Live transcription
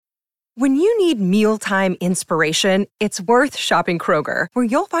When you need mealtime inspiration, it's worth shopping Kroger, where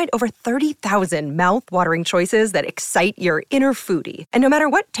you'll find over 30,000 mouth-watering choices that excite your inner foodie. And no matter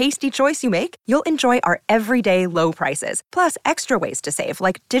what tasty choice you make, you'll enjoy our everyday low prices, plus extra ways to save,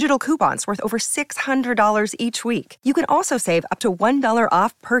 like digital coupons worth over $600 each week. You can also save up to $1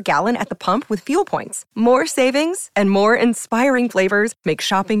 off per gallon at the pump with fuel points. More savings and more inspiring flavors make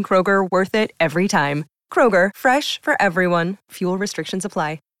shopping Kroger worth it every time. Kroger, fresh for everyone. Fuel restrictions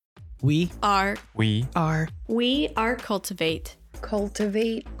apply. We are Cultivate.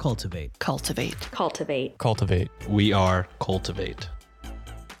 Cultivate. Cultivate. Cultivate. Cultivate. Cultivate. We are Cultivate.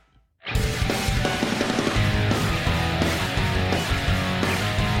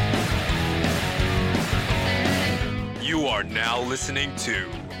 You are now listening to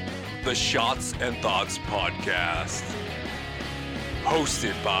the Shots and Thoughts Podcast.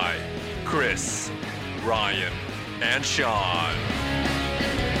 Hosted by Chris, Ryan, and Sean.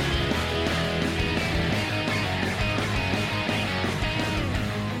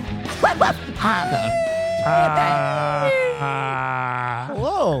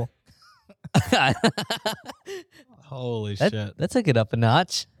 Whoa. Holy shit. That took it up a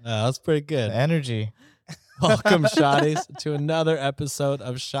notch. That's pretty good. Energy. Welcome, Shotties, to another episode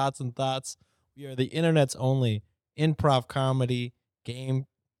of Shots and Thoughts. We are the internet's only improv comedy game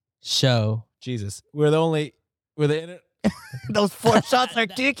Show. Jesus. We're the Those 4 shots are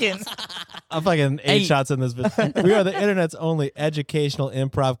kicking. I'm fucking 8 shots in this bitch. We are the internet's only educational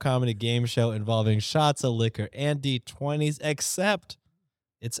improv comedy game show involving shots of liquor and D20s, except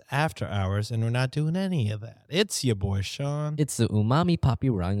it's after hours and we're not doing any of that. It's your boy Sean. It's the Umami Papi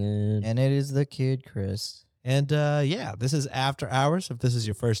Rangan. And it is the kid, Chris. And this is After Hours. If this is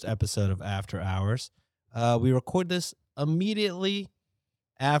your first episode of After Hours, we record this immediately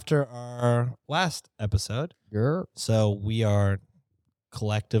after our last episode. So we are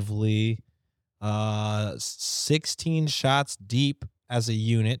collectively 16 shots deep as a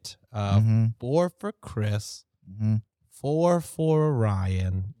unit. 4 for Chris, 4 for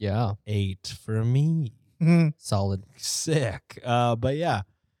Ryan, Yeah. 8 for me. Solid. Sick. But yeah,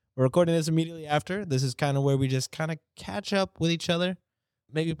 we're recording this immediately after. This is kind of where we just kind of catch up with each other,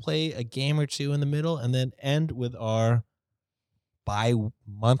 maybe play a game or two in the middle, and then end with our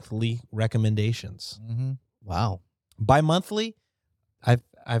bi-monthly recommendations. Wow. Bi-monthly,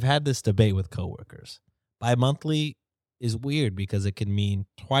 I've had this debate with coworkers. Bi-monthly is weird because it can mean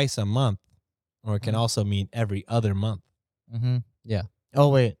twice a month, or it can also mean every other month. Yeah. Oh,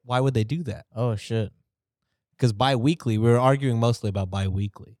 wait. Why would they do that? Oh, shit. Because bi-weekly, we were arguing mostly about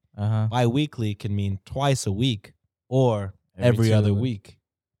bi-weekly. Bi-weekly can mean twice a week or every 2 other weeks. week.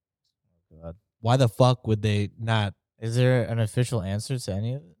 Oh, God. Why the fuck would they not? Is there an official answer to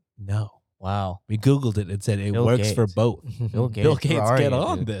any of it? No. Wow. We Googled it and said it Bill works for Gates. both. Bill Gates, Bill where Gates, are get you,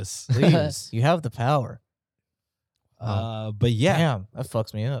 on dude? this. Please. You have the power. But yeah. Damn, that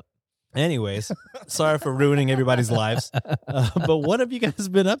fucks me up. Anyways, sorry for ruining everybody's lives. But what have you guys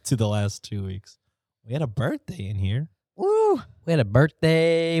been up to the last 2 weeks? We had a birthday in here. Woo. We had a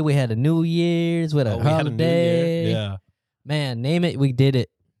birthday. We had a New Year's. We had a We had a New holiday. Year. Yeah. Man, name it. We did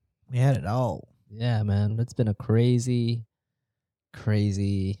it. We had it all. Yeah, man. It's been a crazy.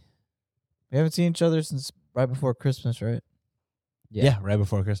 We haven't seen each other since right before Christmas, right? Yeah, right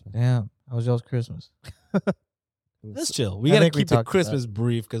before Christmas. Damn. How was y'all's Christmas? Let's chill. We I gotta think we keep the talked about Christmas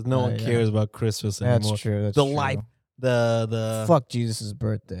brief because no one yeah. cares about Christmas anymore. That's true. That's the true. life, the Fuck Jesus'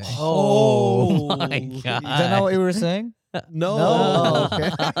 birthday. Oh my Is God. that not what you were saying? No. No.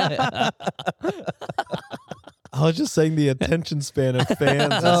 Okay. I was just saying the attention span of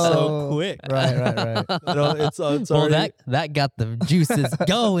fans is so Oh, quick. Right. You know, it's Well, already that got the juices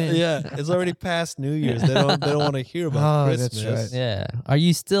going. yeah, it's already past New Year's. They don't want to hear about Oh, that's Christmas. right. Yeah. Are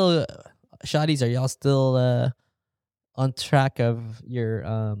you still, Shotties, are y'all still on track of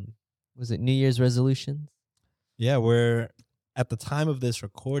your, was it New Year's resolutions? Yeah, we're at the time of this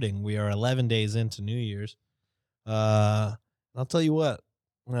recording, we are 11 days into New Year's. I'll tell you what,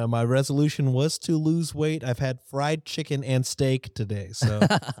 my resolution was to lose weight. I've had fried chicken and steak today, so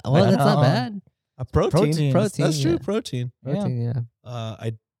Well, that's not bad. a protein. Protein, That's true, yeah. protein. Protein, yeah.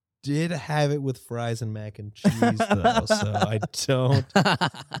 I did have it with fries and mac and cheese though, so I don't.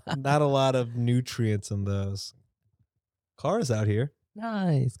 Not a lot of nutrients in those. Cara's out here,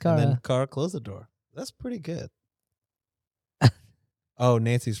 Nice, and then Cara. Cara closed the door. That's pretty good. Oh,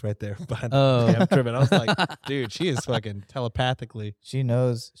 Nancy's right there behind Oh. the damn trivet. I was like, dude, she is fucking telepathically. She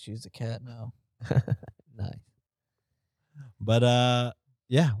knows she's a cat now. Nice. But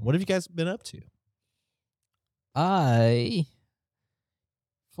yeah, what have you guys been up to?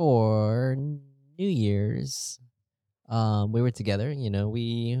 For New Year's, we were together. You know,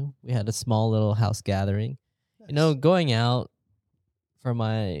 we had a small little house gathering. Nice. You know, going out for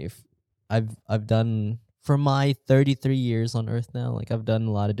I've done for my 33 years on Earth now. Like I've done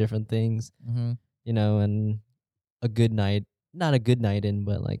a lot of different things. Mm-hmm. You know, and a good night, not a good night in,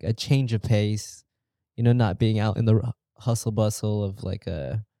 but like a change of pace. You know, not being out in the hustle bustle of like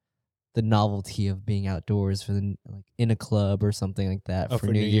the novelty of being outdoors for like in a club or something like that for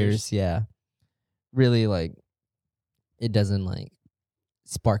New Year's. Yeah, really like it doesn't like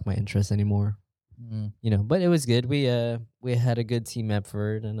spark my interest anymore. You know, but it was good. We had a good team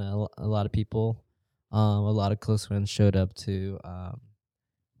effort and a lot of people, a lot of close friends showed up to,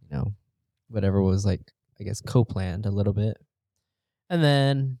 you know, whatever was like I guess co-planned a little bit, and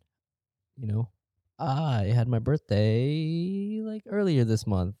then, you know, I had my birthday like earlier this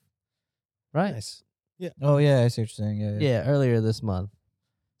month, right? Nice. Oh yeah, I see what you're saying. Yeah. Yeah, earlier this month.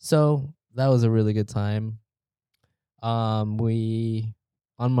 So that was a really good time. We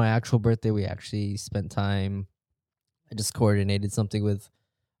on my actual birthday we actually spent time. I just coordinated something with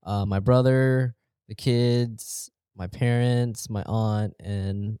my brother, the kids, my parents, my aunt,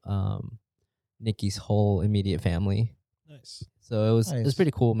 and Nikki's whole immediate family. Nice. So it was Nice.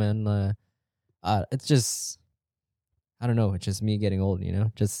 pretty cool, man. It's just I don't know, it's just me getting old, you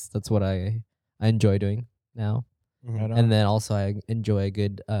know. Just that's what I enjoy doing now. Mhm. Right on. And then also I enjoy a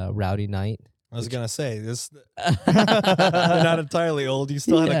good rowdy night. I was gonna say this. You're not entirely old. You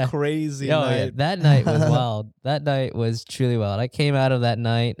still had Yeah. a crazy Oh, night. yeah. That night was wild. That night was truly wild. I came out of that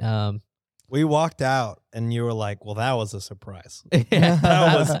night. We walked out, and you were like, "Well, that was a surprise." Yeah.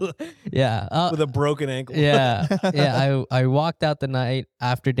 That was yeah. with a broken ankle. Yeah. Yeah. I walked out the night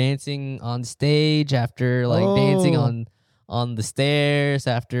after dancing on stage, after like dancing Oh. on the stairs,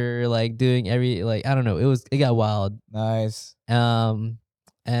 after like doing I don't know. It got wild. Nice.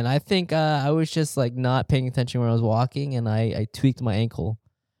 And I think I was just like not paying attention when I was walking, and I tweaked my ankle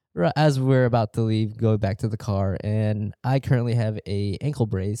as we're about to leave, go back to the car, and I currently have a ankle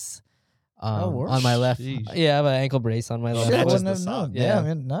brace on my left. Sheesh. Yeah, I have an ankle brace on my Oh, left. Shit, I that was wouldn't the have song. known. Yeah. Yeah, I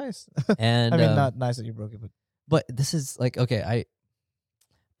mean, nice. And I mean, um, not nice that you broke it, but this is like okay. I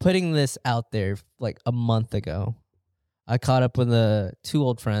putting this out there like a month ago. I caught up with two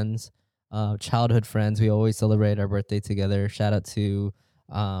old friends, childhood friends. We always celebrate our birthday together. Shout out to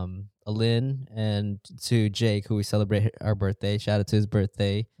Alin and to Jake, who we celebrate our birthday. We out to his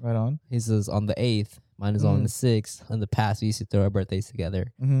birthday. right on. His is on the 8th. Mine is on the 6th. In the past, we used to throw our birthdays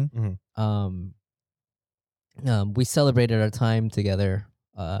together. Mm-hmm. We celebrated our time together,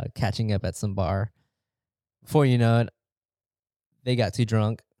 catching up at some bar. Before you know it, they got too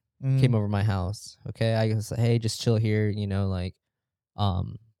drunk, came over my house. Okay, I was like, hey, just chill here. You know, like,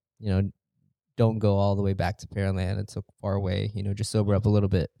 you know, don't go all the way back to Pearland. It's so far away. You know, just sober up a little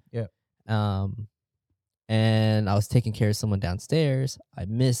bit. Yeah. And I was taking care of someone downstairs. I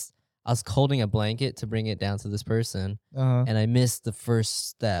was holding a blanket to bring it down to this person, and I missed the first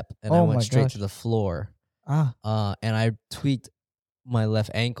step, and I Oh went my straight gosh. to the floor. Ah. And I tweaked my left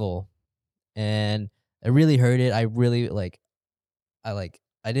ankle, and it really hurt it. I really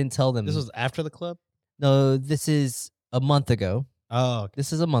I didn't tell them. This was after the club. No, this is a month ago. Oh, okay.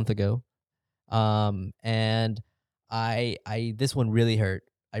 This is a month ago. And I this one really hurt.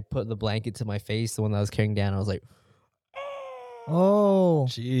 I put the blanket to my face, the one that I was carrying down. I was like, Oh.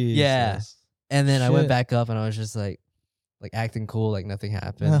 Jesus. Yeah. and then I went Shit. back up, and I was just like acting cool, like nothing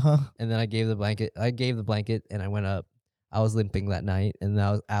happened. Uh-huh. And then I gave the blanket, and I went up. I was limping that night, and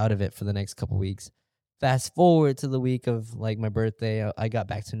I was out of it for the next couple weeks. Fast forward to the week of like my birthday, I got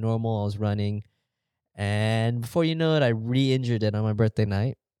back to normal. I was running, and before you know it, I re-injured it on my birthday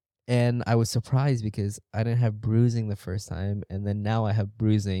night. And I was surprised because I didn't have bruising the first time, and then now I have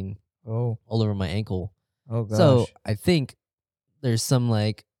bruising Oh. all over my ankle. Oh gosh. So I think there's some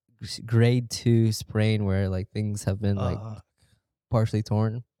like grade 2 sprain where like things have been like partially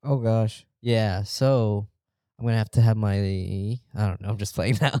torn. Oh gosh. Yeah, so I'm gonna have to have my I don't know, I'm just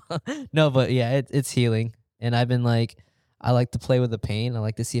playing now. No, but yeah, it's healing. And I've been like I like to play with the pain. I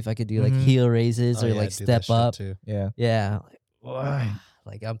like to see if I could do like Mhm. heel raises Oh, or yeah, I like do step that shit up. too. Yeah. Yeah.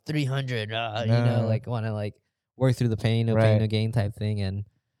 Like I'm 300, you know, No. like want to like work through the pain, no Right. pain, no gain type thing. And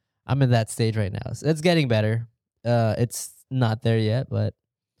I'm in that stage right now. So it's getting better. It's not there yet, but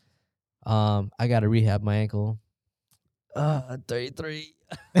I got to rehab my ankle. 33.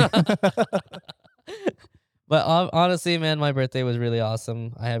 But honestly, man, my birthday was really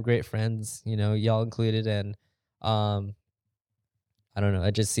awesome. I have great friends, you know, y'all included, and I don't know,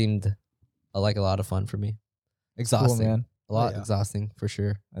 it just seemed like a lot of fun for me. Exhausting, Cool, man. a lot yeah. exhausting for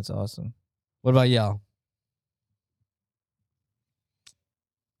sure. That's awesome. What about y'all?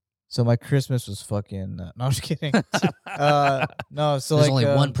 So my Christmas was fucking. No, I'm just kidding. No, so There's like only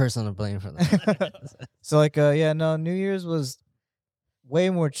one person to blame for that. So like yeah, no, New Year's was way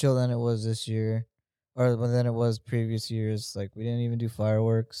more chill than it was this year, or than it was previous years. Like we didn't even do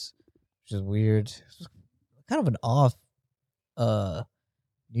fireworks, which is weird. It was kind of an off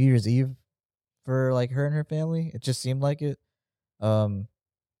New Year's Eve for like her and her family. It just seemed like it.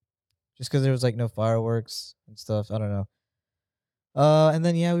 Just because there was like no fireworks and stuff. I don't know. And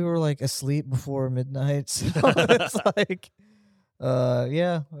then yeah, we were like asleep before midnight. So it's like,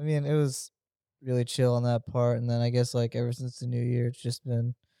 yeah. I mean, it was really chill on that part. And then I guess like ever since the new year, it's just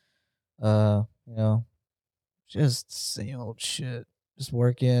been, you know, just same old shit. Just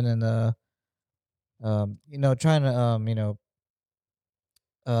working and you know, trying to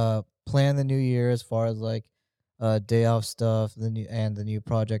plan the new year as far as like day off stuff, the new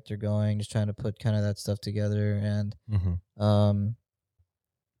project you're going, just trying to put kind of that stuff together and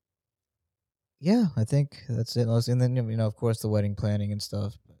yeah, I think that's it. And then you know, of course, the wedding planning and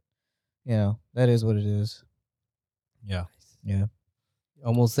stuff. But you know, that is what it is. Yeah. Yeah.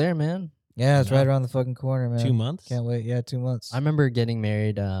 Almost there, man. Yeah, it's right around the fucking corner, man. 2 months? Can't wait. Yeah, 2 months. I remember getting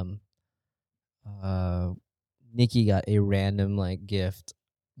married. Nikki got a random like gift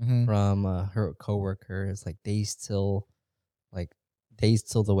from her coworker. It's like days till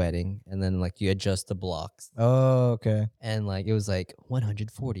the wedding, and then like you adjust the blocks. Oh, okay. And like it was like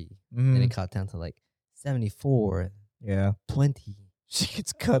 140, and it got down to like 74, Yeah. 20. She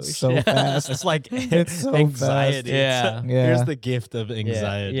gets cut so fast. It's like It's so anxiety. fast. It's- Yeah. Here's the gift of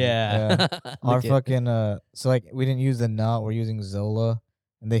anxiety. Yeah. Our Look at- fucking so like we didn't use the knot, we're using Zola,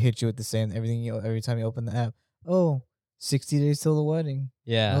 and they hit you with the same every time you open the app. Oh, 60 days till the wedding.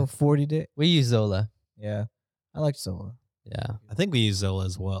 Yeah. Oh, 40 days. We use Zola. Yeah. I like Zola. Yeah. I think we use Zola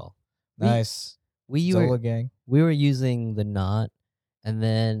as well. Nice. We Zola were gang. we were using the knot, and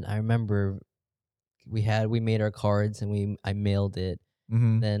then I remember we made our cards and I mailed it.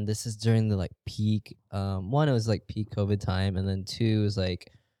 Mm-hmm. Then this is during the like peak. One, it was like peak COVID time, and then two was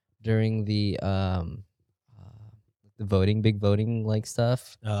like during the big voting like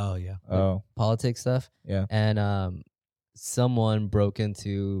stuff, Oh, yeah. Oh, politics stuff. yeah. And someone broke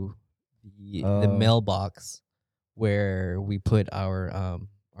into the Oh. mailbox where we put our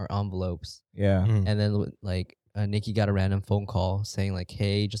envelopes, Yeah. Mhm. and then like Nikki got a random phone call saying like,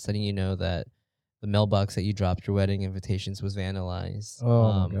 "Hey, just letting you know that the mailbox that you dropped your wedding invitations was vandalized."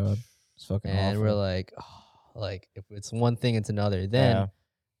 Oh my god. It's fucking And awful. we're like, oh, like if it's one thing, it's another. Then Yeah.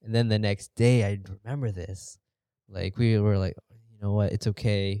 and then the next day, I remember this. Like we were like, you know what? It's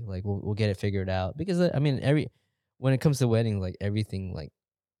okay. Like we'll get it figured out, because I mean when it comes to weddings, like everything like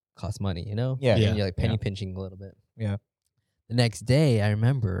costs money, you know? Yeah. And Yeah. you're like penny Yeah. pinching a little bit. Yeah. The next day, I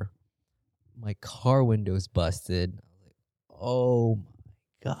remember my car windows busted. I was like, oh my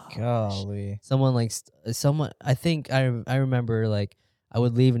god. Golly. Someone. I think I remember like I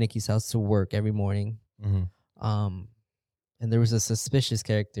would leave Nikki's house to work every morning. Mhm. And there was a suspicious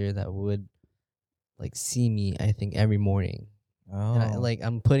character that would like see me, I think, every morning. Oh. And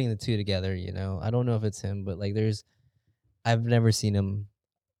I'm putting the two together, you know. I don't know if it's him, but like I've never seen him.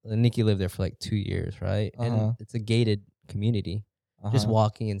 Nikki lived there for like 2 years, right? Uh-huh. And it's a gated community. Just Uh-huh.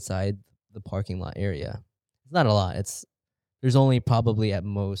 walking inside the parking lot area. It's not a lot. There's only probably at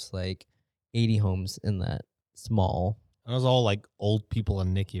most like 80 homes in that small. That was all like old people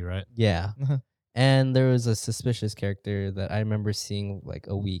and Nikki, right? Yeah. And there was a suspicious character that I remember seeing like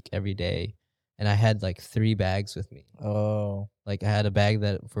a week every day. And I had like 3 bags with me. Oh. Like I had a bag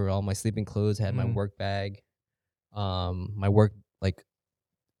that for all my sleeping clothes, I had my Mhm. work bag, my work like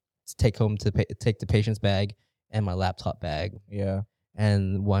take the patient's bag, and my laptop bag. Yeah.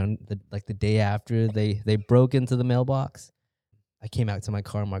 And the day after they broke into the mailbox, I came out to my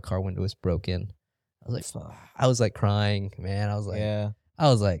car window was broken. I was like crying, man. I was like, Yeah.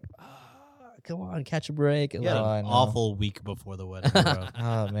 come on, catch a break. And You had Oh, I an know. awful week before the wedding, bro.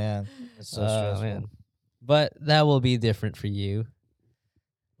 Oh man. It's so stressful. man. But that will be different for you.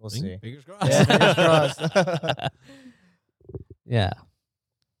 We'll see. Fingers crossed. Yeah, fingers crossed. Yeah.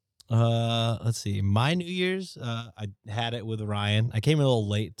 Let's see. My New Year's, I had it with Ryan. I came a little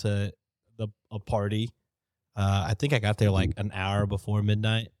late to a party. I think I got there like an hour before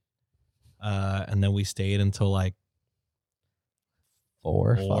midnight. And then we stayed until like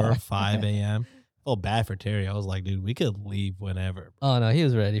 4 or 5 a.m. Felt bad for Terry. I was like, dude, we could leave whenever. Oh no, he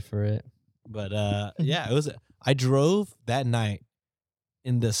was ready for it. But yeah, it was. I drove that night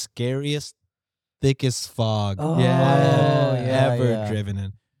in the scariest, thickest fog Oh, Yeah. I've ever driven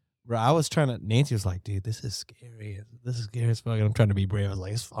in. Bro, I was trying to. Nancy was like, "Dude, this is scary. This is scary as fuck." And I'm trying to be brave. I was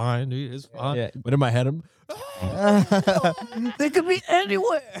like, "It's fine, dude. It's fine." Yeah. But in my head, I'm. They could be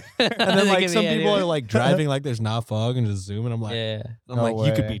anywhere. And then like some people are like driving like there's not fog and just zooming. I'm like, yeah. I'm No like,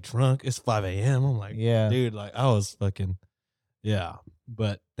 you could way. be drunk. It's 5 a.m. I'm like, Yeah. dude, like I was fucking, yeah.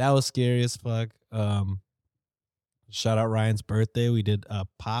 But that was scary as fuck. Shout out Ryan's birthday. We did a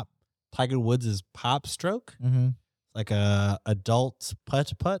Tiger Woods' Pop Stroke, Mm-hmm. like a adult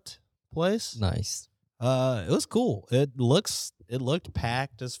putt place. Nice. It was cool. It looked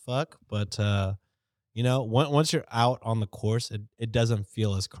packed as fuck, but you know, once you're out on the course, it doesn't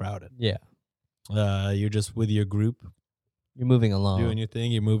feel as crowded. Yeah. You're just with your group You're moving along. doing your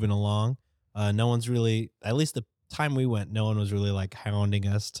thing. You're moving along. No one's really, at least the time we went, no one was really like hounding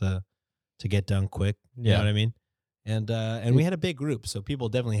us to get done quick. You know what I mean? And we had a big group, so people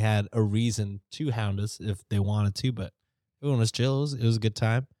definitely had a reason to hound us if they wanted to, but everyone was chill. It was a good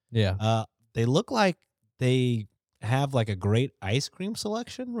time. Yeah. They look like they have like a great ice cream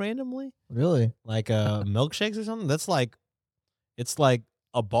selection randomly, Really? like milkshakes or something. That's like, it's like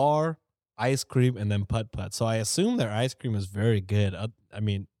a bar, ice cream, and then putt. So I assume their ice cream is very good. I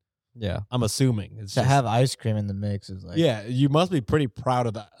mean, Yeah. I'm assuming it's To just, have ice cream in the mix is like, yeah, you must be pretty proud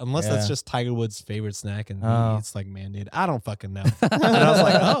of that, unless that's Yeah. just Tiger Woods' favorite snack and Oh. it's like mandated. I don't fucking know. And I was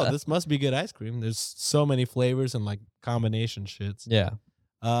like, oh, this must be good ice cream. There's so many flavors and like combination shits. Yeah.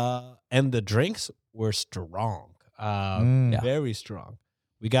 And the drinks were strong. Mm. Very strong.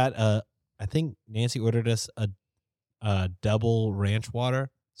 We got I think Nancy ordered us a double ranch water,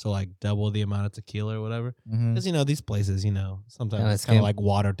 so like double the amount of tequila or whatever. Mhm. Because you know these places, you know, sometimes Kinda it's kind of scam- like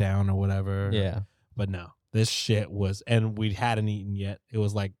watered down or whatever. Yeah. But no, this shit was, and we hadn't eaten yet. It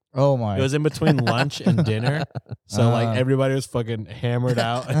was like Oh my. it was in between lunch and dinner, so like Ah. everybody was fucking hammered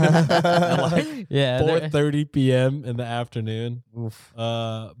out at like Yeah. 4:30 p.m. in the afternoon. Oof.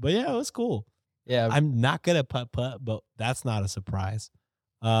 But yeah, it was cool. Yeah. I'm not good at putt, but that's not a surprise.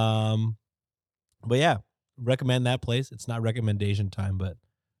 But yeah, recommend that place. It's not recommendation time, but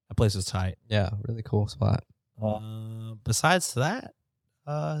that place was tight. Yeah. Really cool spot. Besides that,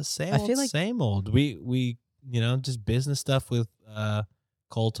 same I old, feel like- same old. We just business stuff with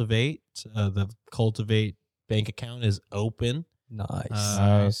Cultivate. The Cultivate bank account is open. Nice.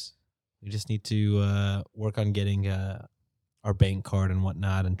 Nice. We just need to work on getting our bank card and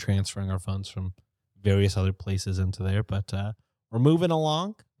whatnot and transferring our funds from various other places into there. But we're moving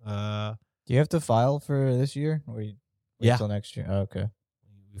along. Do you have to file for this year, or you wait Yeah. till next year? Oh, okay.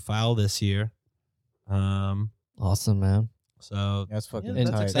 We file this year. Awesome, man. So That's fucking Yeah, And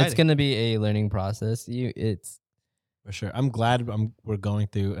that's tight. exciting. it's gonna be a learning process. It's for sure, I'm glad we're going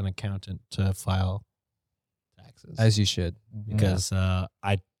through an accountant to file taxes as you should. Mhm. because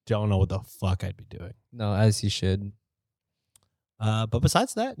I don't know what the fuck I'd be doing. No, as you should. But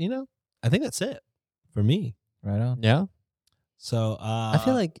besides that, I think that's it for me. Right on. Yeah. So I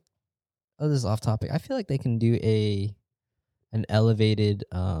feel like this is off topic. I feel like they can do an elevated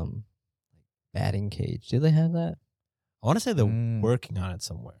batting cage. Do they have that? I want to say they're Mm. working on it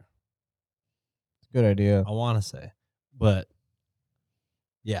somewhere. Good idea. I want to say, but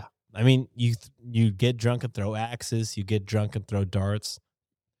yeah, I mean, you get drunk and throw axes. You get drunk and throw darts.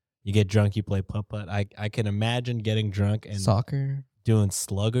 You get drunk, you play putt-putt. I can imagine getting drunk and Soccer, doing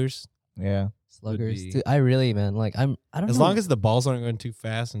sluggers. Yeah. sluggers. be- Dude, I really, man, like I don't As know. long as the balls aren't going too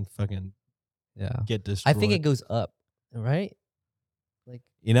fast and fucking yeah, get destroyed. I think it goes up, right? Like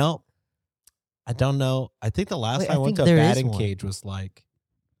I don't know. I think the last Wait, time I I went think to a there is batting one. cage was like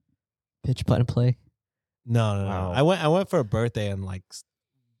pitch, putt, and play. no. Wow. I went for a birthday and like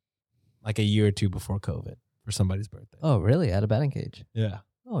a year or two before COVID for somebody's birthday. Oh, really? At a batting cage? Yeah.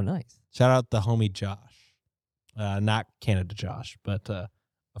 Oh, nice. Shout out the homie Josh. Not Canada Josh, but a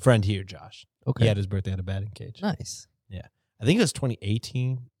friend here, Josh. Okay. He had his birthday at a batting cage. Nice. I think it was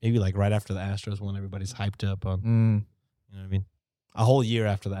 2018, maybe like right after the Astros won. Everybody's hyped up on, Mm. you know what I mean? A whole year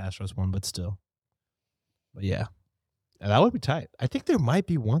after the Astros won, but still. But yeah, that would be tight. I think there might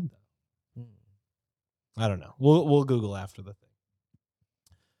be one though. I don't know. We'll Google after the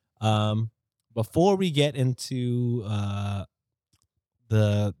thing. Before we get into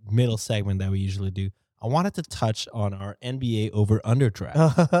the middle segment that we usually do, I wanted to touch on our NBA over/under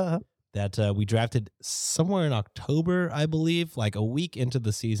draft that we drafted somewhere in October, I believe, like a week into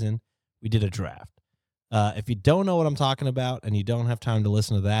the season. We did a draft. If you don't know what I'm talking about and you don't have time to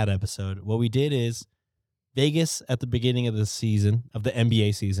listen to that episode, what we did is Vegas at the beginning of the season, of the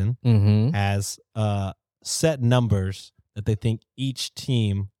NBA season, Mm-hmm. has set numbers that they think each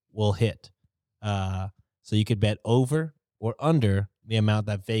team will hit. So you could bet over or under the amount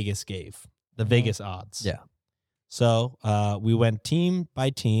that Vegas gave, the Vegas odds. Yeah. So we went team by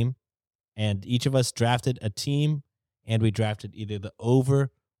team, and each of us drafted a team, and we drafted either the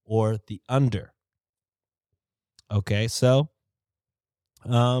over or the under. Okay, so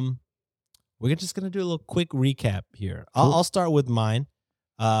we're just gonna do a little quick recap here. I'll start with mine.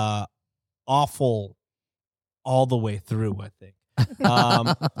 Awful all the way through, I think.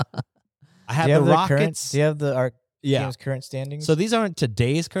 I had the Rockets. Do you have our Yeah. team's current standings? So these aren't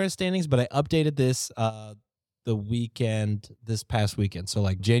today's current standings, but I updated this the weekend, this past weekend. So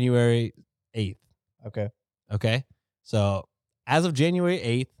like January 8th. Okay. Okay. So as of January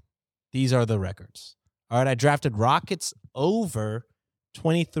 8th, these are the records. All right. I drafted Rockets over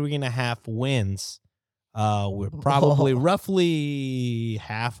 23.5 wins. We're probably roughly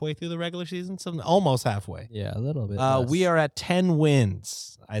halfway through the regular season, almost halfway. Yeah, a little bit. We are at 10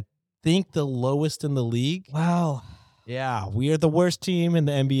 wins. I think the lowest in the league. Wow. Yeah, we are the worst team in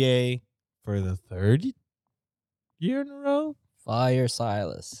the NBA for the third year in a row. Fire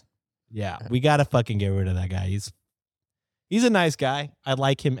Silas. Yeah, we got to fucking get rid of that guy. He's a nice guy. I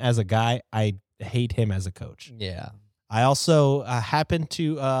like him as a guy. I hate him as a coach. Yeah. I also happened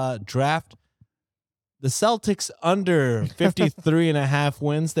to draft the Celtics under 53.5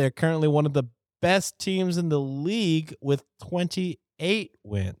 wins. They're currently one of the best teams in the league with 28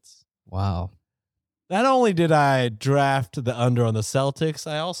 wins. Wow. Not only did I draft the under on the Celtics,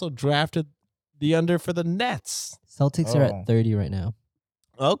 I also drafted the under for the Nets. Celtics are at 30 right now.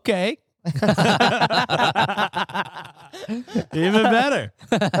 Okay. Even better.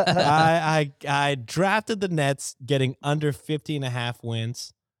 I drafted the Nets getting under 50.5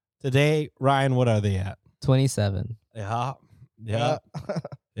 wins. Today, Ryan, what are they at? 27. Yeah.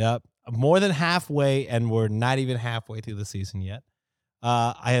 Yep. More than halfway, and we're not even halfway through the season yet.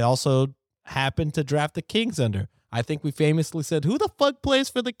 I also happened to draft the Kings under. I think we famously said, who the fuck plays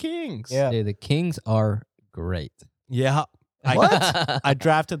for the Kings? Yeah. Dude, the Kings are great. Yeah. I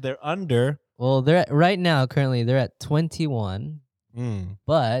drafted their under. Well, right now, currently, they're at 21,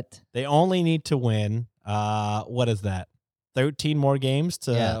 but They only need to win, what is that? 13 more games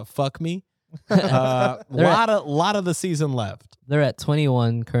to fuck me. Lot of the season left. they're at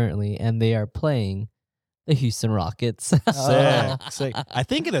 21 currently, and they are playing the Houston Rockets. Sick. I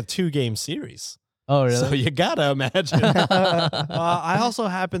think in a 2-game series. Oh, really? So you gotta imagine. I also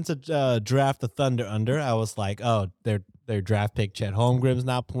happened to draft the Thunder under. I was like, oh, their draft pick Chet Holmgren's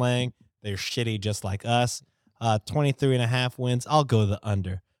not playing. They're shitty just like us. 23.5 wins. I'll go the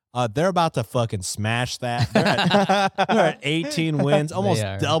under. They're about to fucking smash that. They're at 18 wins, almost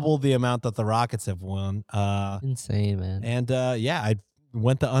double the amount that the Rockets have won. Insane, man. And I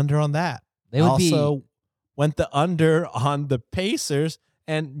went the under on that. They would also went the under on the Pacers.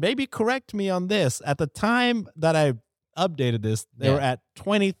 And maybe correct me on this. At the time that I updated this, they were at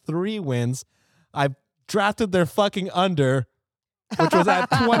 23 wins. I drafted their fucking under, which was at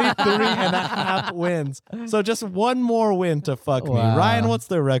 23.5 wins. So just one more win to fuck me. Ryan, what's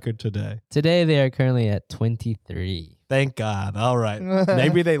their record today? Today they are currently at 23. Thank God. All right.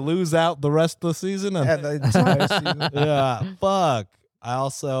 Maybe they lose out the rest of the season. Yeah, fuck. I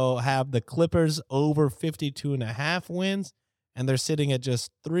also have the Clippers over 52.5 wins, and they're sitting at just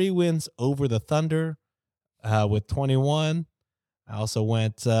 3 wins over the Thunder with 21. I also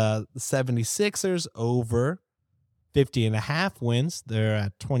went the 76ers over 50.5 wins. They're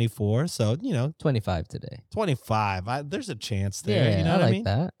at 24. So, 25 today. 25. There's a chance there. Yeah, you know I what like I mean?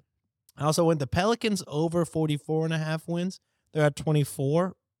 that. I also went the Pelicans over 44.5 wins. They're at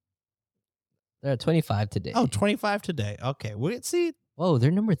 24. They're at 25 today. Oh, 25 today. Okay. See, whoa,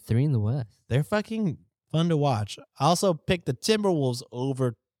 they're number 3 in the West. they're fucking fun to watch. I also picked the Timberwolves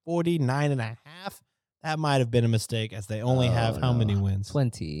over 49.5. That might have been a mistake as they only have how many wins?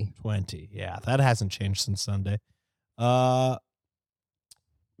 20. 20. Yeah, that hasn't changed since Sunday. We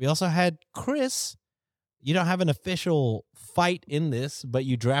also had Chris. You don't have an official fight in this, but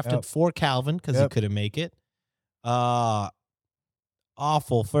you drafted for Calvin because he couldn't make it. Awful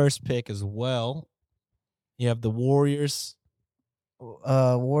first pick as well. You have the Warriors.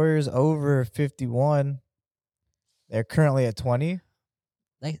 Warriors over 51. They're currently at 20.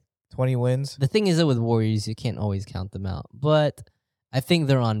 20 wins. The thing is that with Warriors, you can't always count them out, but I think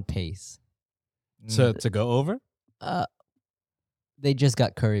they're on pace. To go over? They just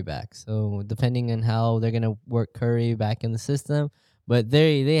got Curry back, so depending on how they're gonna work Curry back in the system, but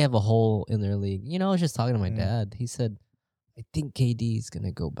they have a hole in their league. I was just talking to my dad. He said, "I think KD is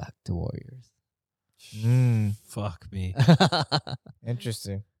gonna go back to Warriors." Fuck me.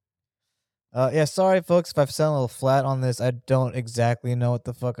 Interesting. Sorry, folks, if I've sounded a little flat on this. I don't exactly know what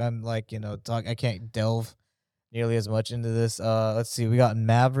the fuck I'm like, I can't delve nearly as much into this. Let's see. We got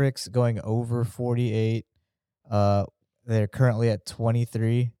Mavericks going over 48. They're currently at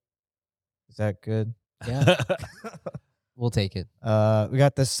 23. Is that good? Yeah, we'll take it. We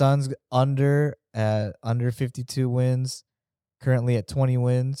got the Suns under 52 wins, currently at 20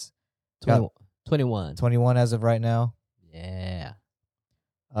 wins. 21. 21 as of right now. Yeah.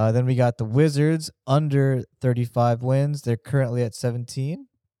 Then we got the Wizards under 35 wins. They're currently at 17.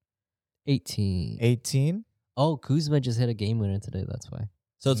 18. 18. Oh, Kuzma just hit a game winner today. That's why.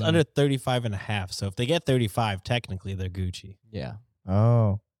 So it's under 35.5. So if they get 35, technically they're Gucci. Yeah.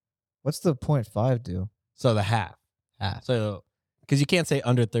 Oh. What's the 0.5 do? So the half. Half. So, because you can't say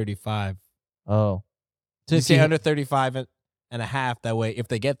under 35. Oh. So You if say you- under 35 and a half. That way, if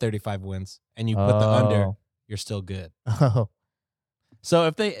they get 35 wins and you put the under, you're still good. Oh. So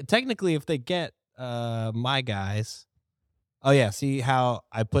if they get my guys. Oh, yeah. See how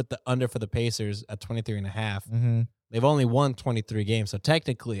I put the under for the Pacers at 23.5. Mm-hmm. They've only won 23 games. So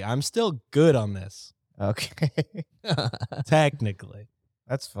technically, I'm still good on this. Okay. Technically.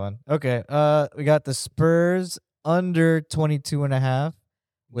 That's fun. Okay. We got the Spurs under 22.5.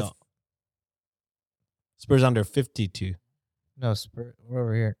 With No. Spurs under 52. no Spurs. We're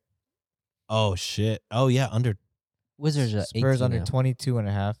over here. Oh, shit. Oh, yeah. Under. Wizards are Spurs 18 under now.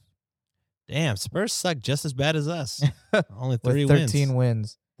 22.5. Damn. Spurs suck just as bad as us. Only With 3 13 wins.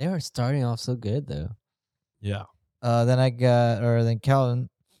 wins. They are starting off so good though. Yeah. Then Calvin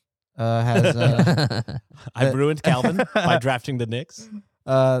has I've ruined Calvin by drafting the Knicks.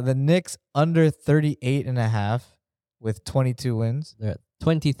 the Knicks under 38.5 with 22 wins. They're at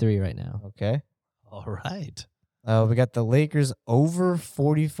 23 right now. Okay. All right. We got the Lakers over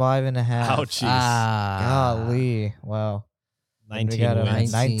 45.5. Oh, jeez. Golly. Wow. And 19 we got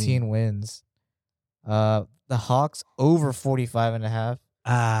wins. 19 wins. The Hawks over 45.5.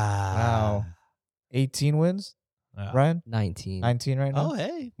 Wow. 18 wins, Yeah. Ryan? 19. 19 right now. Oh,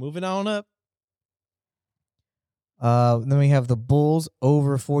 hey. Moving on up. Then we have the Bulls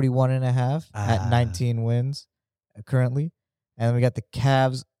over 41.5 at 19 wins currently. And then we got the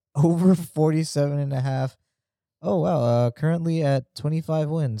Cavs over 47.5. Oh, wow. Currently at 25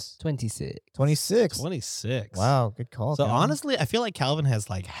 wins. 26. 26. 26. Wow. Good call. So Calvin. honestly, I feel like Calvin has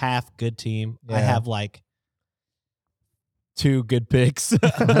like half good team. I Yeah. have like 2 good picks.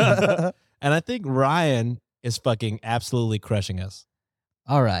 And I think Ryan is fucking absolutely crushing us.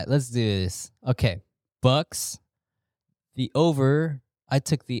 All right, let's do this. Okay. Bucks. The over. I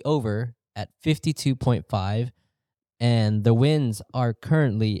took the over at 52.5. And the wins are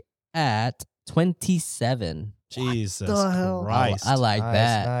currently at 27. Jesus the hell? Christ. I like Nice,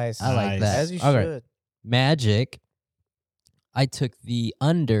 that. nice. I like Nice. that. As you All right. should. Magic. I took the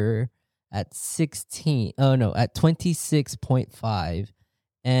under at 16. Oh, no, at 26.5.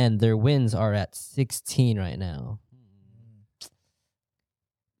 And their wins are at 16 right now.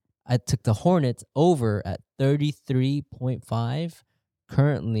 I took the Hornets over at 33.5.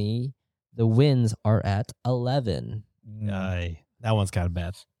 Currently, the wins are at 11. Aye. That one's kind of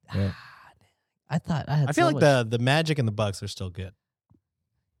bad. Yeah. I thought I had I feel so like much- the Magic and the Bucks are still good.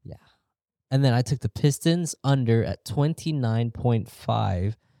 Yeah. And then I took the Pistons under at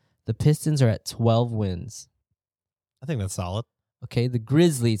 29.5. The Pistons are at 12 wins. I think that's solid. Okay, the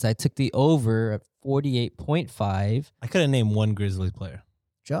Grizzlies, I took the over at 48.5. I could have named one Grizzlies player.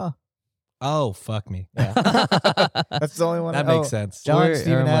 Ja. Oh, fuck me. Yeah. That's the only one. That makes sense. John Where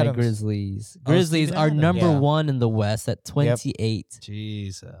Steven are my Adams. Grizzlies? Oh, Grizzlies Steven are Adams. number Yeah. 1 in the West at 28.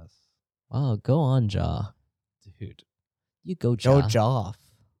 Jesus. Wow, go on, Ja. Dude. You go, Ja. Go Joff.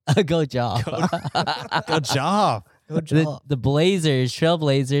 Go, Ja. Good job. Go The, Joff. the Blazers,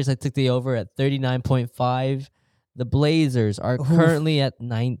 Trailblazers, I took the over at 39.5. The Blazers are Oof. currently at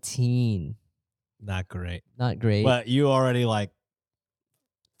 19. Not great. Not great. But you already like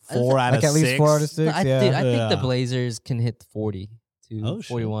I 4 out Like of at least 6. 4 out of 6. I, Yeah. dude, I think the Yeah. Blazers can hit 40 to Oh, shit.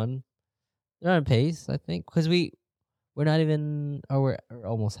 41. They're on pace, I think, because we're not even, or we're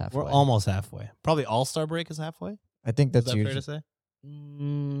almost halfway. We're almost halfway. Probably All-Star break is halfway. I think Is that's that fair to usually. say?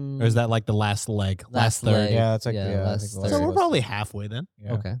 Mm, Or is that like the last leg? Last third? leg. Yeah, it's like Yeah, yeah, I last think third. last So we're was- probably halfway then.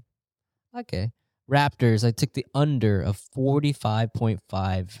 yeah. Okay. Raptors, I took the under of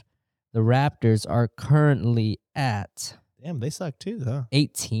 45.5. The Raptors are currently at Damn, they suck too, huh?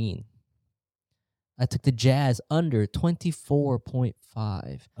 18. I took the Jazz under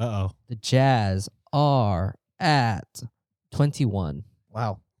 24.5. Uh-oh. The Jazz are at 21.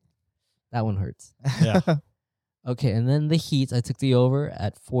 Wow. That one hurts. Yeah. Okay, and then the Heat, I took the over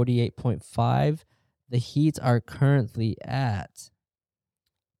at 48.5. The Heat are currently at,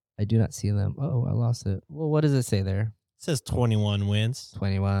 I do not see them. Oh, I lost it. Well, what does it say there? It says 21 wins.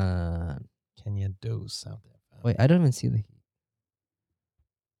 21. Can you do something? Wait, I don't even see the Heat.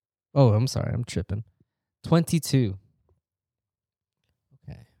 Oh, I'm sorry. I'm tripping. 22.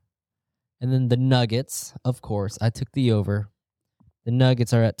 Okay. And then the Nuggets, of course, I took the over. The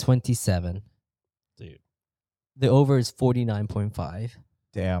Nuggets are at 27. Dude. The over is 49.5.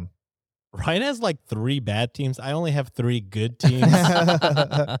 Damn. Ryan has like 3 bad teams. I only have 3 good teams.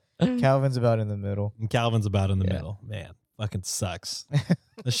 Calvin's about in the middle. And Calvin's about in the Yeah. middle. Man, fucking sucks.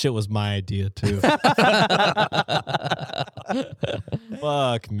 This shit was my idea too.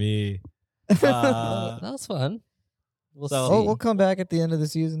 Fuck me. That was fun. We'll So- see. Oh, we'll come back at the end of the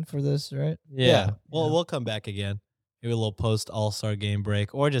season for this, right? Yeah. Well, we'll come back again. Maybe a little post All-Star game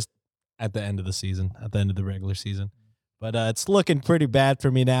break or just at the end of the season, at the end of the regular season. But it's looking pretty bad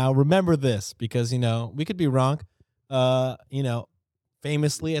for me now. Remember this because, we could be wrong.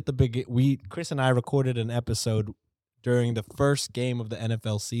 Famously at the beginning, Chris and I recorded an episode during the first game of the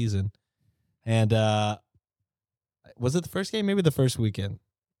NFL season. And was it the first game? Maybe the first weekend.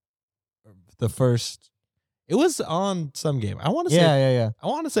 It was on some game. I want to say Yeah. I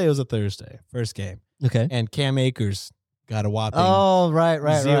want to say it was a Thursday, first game. Okay. And Cam Akers got a whopping Oh, right.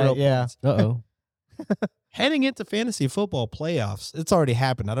 0 Yeah. points. Uh-oh. Heading into fantasy football playoffs, it's already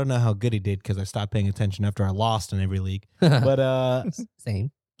happened. I don't know how good he did because I stopped paying attention after I lost in every league. But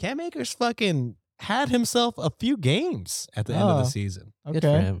Same. Cam Akers fucking had himself a few games at the end of the Oh. season. Good for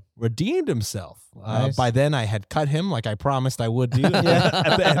Okay. him. Redeemed himself. Nice. By then, I had cut him like I promised I would do at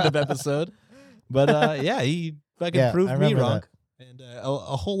the end of the episode. But he fucking Yeah, proved I me remember wrong. that. And a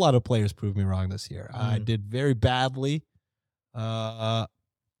whole lot of players proved me wrong this year. I did very badly. I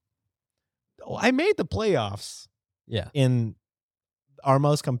made the playoffs Yeah. in our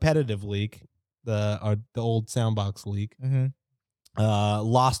most competitive league, the old Soundbox League. Mm-hmm.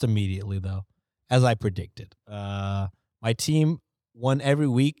 Lost immediately though, as I predicted. My team won every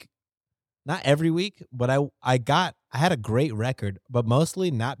week. Not every week, but I had a great record, but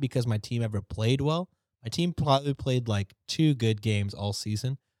mostly not because my team ever played well. My team probably played like 2 good games all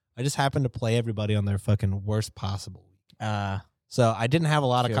season. I just happened to play everybody on their fucking worst possible week. So I didn't have a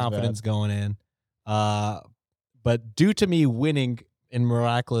lot of Feels confidence going in. But due to me winning in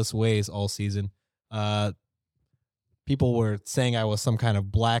miraculous ways all season, people were saying I was some kind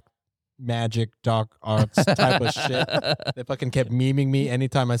of black magic dark arts type of shit. They fucking kept memeing me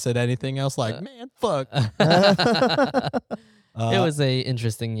anytime I said anything else. Like, man, fuck. It was a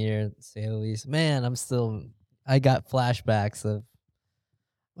interesting year, to say the least. Man, I got flashbacks of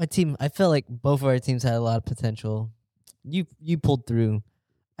my team. I felt like both of our teams had a lot of potential. You pulled through.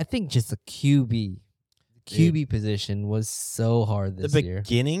 I think just the QB position was so hard this the year.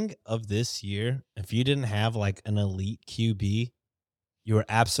 beginning of this year, if you didn't have like an elite QB, you were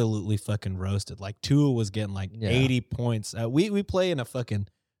absolutely fucking roasted. Like Tua was getting like 80 points. We play in a fucking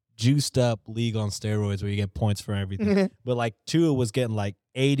juiced up league on steroids where you get points for everything. But like Tua was getting like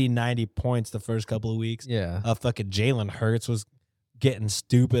 80, 90 points the first couple of weeks. Yeah. Fucking Jalen Hurts was getting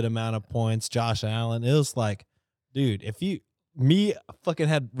stupid amount of points. Josh Allen. It was like, dude, me fucking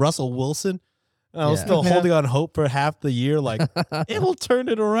had Russell Wilson. And I was still holding on hope for half the year. Like, it'll turn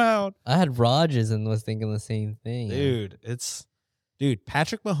it around. I had Rodgers and was thinking the same thing. Dude,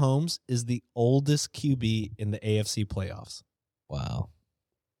 Patrick Mahomes is the oldest QB in the AFC playoffs. Wow.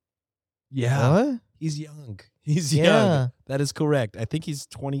 Yeah. What? He's young. He's Yeah. young. That is correct. I think he's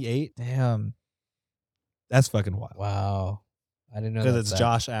 28. Damn. That's fucking wild. Wow. I didn't know Because that it's fact.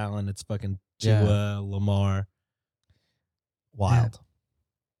 Josh Allen. It's fucking Yeah. Tua, Lamar. Wild.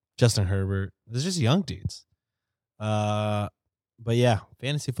 Justin Herbert. There's just young dudes. But yeah,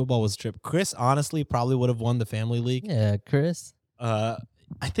 fantasy football was a trip. Chris honestly probably would have won the family league. Yeah, Chris. I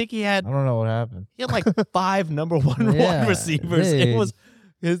think he had I don't know what happened. like 5 number one Yeah, wide receivers. It dude. was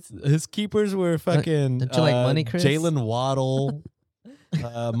his keepers were fucking don't you like money, Chris? Jalen Waddle.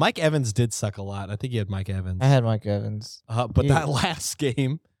 Mike Evans did suck a lot. I think he had Mike Evans. I had Mike Evans. But Yeah. that last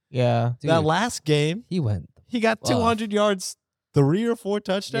game, Yeah. Dude, that last game, he went. he got off. 200 yards, 3 or 4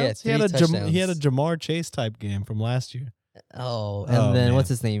 touchdowns. Yeah, he had 3 he had a touchdowns. Jamar Chase type game from last year. Oh, and Oh, then man. what's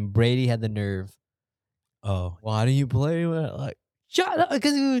his name? Brady had the nerve. Oh, Why do you play with like shut up?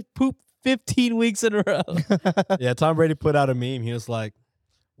 Because he was pooped 15 weeks in a row. yeah. Tom Brady put out a meme. He was like,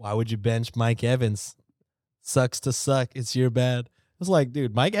 "Why would you bench Mike Evans? Sucks to suck. It's your bad." I was like,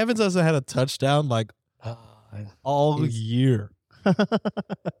 dude, Mike Evans hasn't had a touchdown like all He's- year.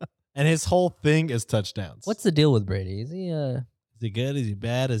 And his whole thing is touchdowns. What's the deal with Brady? Is he Is he good? Is he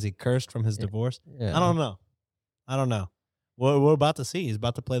bad? Is he cursed from his Yeah. divorce? yeah. I don't know. We're about to see. He's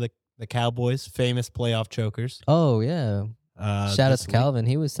about to play the Cowboys, famous playoff chokers. Oh yeah. Shout out this to week. Calvin.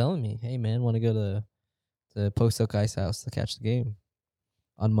 He was telling me, "Hey man, want to go to Post Oak Ice House to catch the game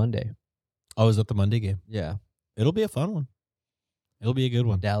on Monday." Oh, is that the Monday game? Yeah. It'll be a fun one. It'll be a good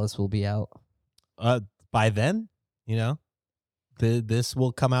one. Dallas will be out. by then, this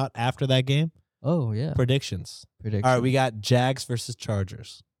will come out after that game. Oh yeah. Predictions. All right, we got Jags versus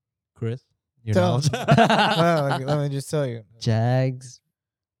Chargers. Chris, your knowledge. Let me just tell you. Jags.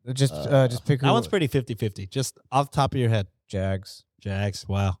 Just pick. That one's pretty 50-50. Just off the top of your head. Jags.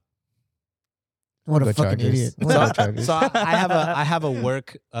 Wow. What a Go fucking Chargers. idiot. So I have a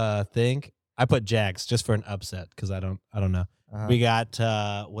work thing. I put Jags just for an upset because I don't know. Uh-huh. We got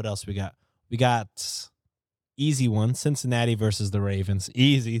what else we got? We got easy one, Cincinnati versus the Ravens.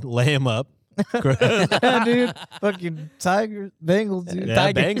 Easy, lay them up. Yeah, dude. Fucking Tigers, Bengals, dude.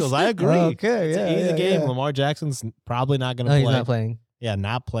 Yeah, Bengals. I agree. Okay, It's yeah, an easy yeah, game. yeah. Lamar Jackson's probably not going to No, play. he's not playing. Yeah,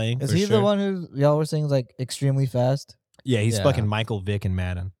 not playing. Is for he sure. the one who y'all were saying is like extremely fast? Yeah, he's Yeah. fucking Michael Vick and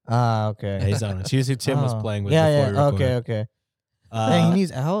Madden. Ah, okay. Yeah, he's on it. He's who Tim was Oh. playing with. Yeah, before we yeah. Okay, recorded. okay. Dang,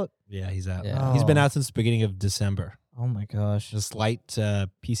 he's out. Yeah, he's out. Yeah. He's been Oh. out since the beginning of December. Oh my gosh. A slight PCL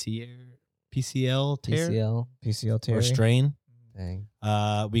tear PCL tear. or strain. Dang.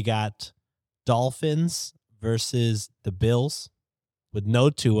 We got Dolphins versus the Bills with no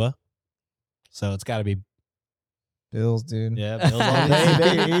Tua. So it's got to be, Bills, dude. yeah, Bills all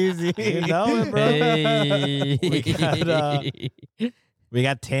day. Easy. You know it, bro. We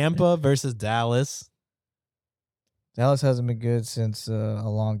got Tampa versus Dallas. Dallas hasn't been good since a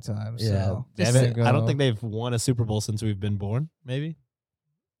long time. Yeah. So They this haven't- is I don't think they've won a Super Bowl since we've been born. Maybe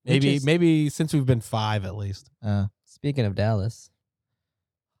Which is- since we've been 5 at least. Speaking of Dallas,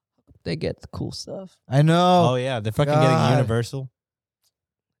 they get the cool stuff. I know. Oh yeah, they're fucking God. getting Universal.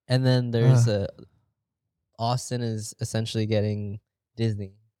 And then there's Austin is essentially getting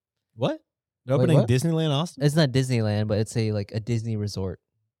Disney. What? They're opening what? Disneyland Austin? It's not Disneyland, but it's a Disney resort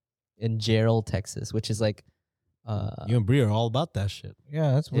in Gerald, Texas, which is like You and Bree are all about that shit.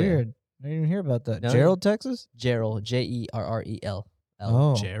 Yeah, that's Yeah. weird. I didn't even hear about that. No. Gerald, Texas? Gerald, Jerrel.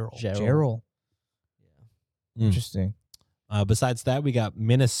 Oh, Gerald. Gerald. Mm. Interesting. Besides that, we got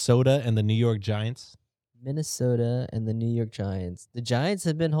Minnesota and the New York Giants. Minnesota and the New York Giants. The Giants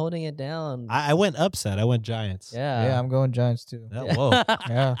have been holding it down. I went upset. I went Giants. yeah. Yeah, I'm going Giants too. Yeah, whoa,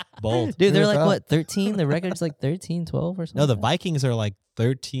 Yeah. bold. Dude, they're Look like up. what, 13? The record's like 13, 12 or something. No, the Vikings are like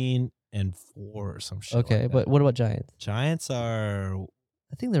 13-4 or some shit. Okay, like but that. what about Giants? Giants are,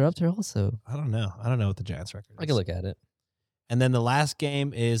 I think they're up there also. I don't know. I don't know what the Giants record is. I can look at it. And then the last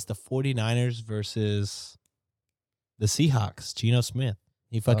game is the 49ers versus the Seahawks. Geno Smith.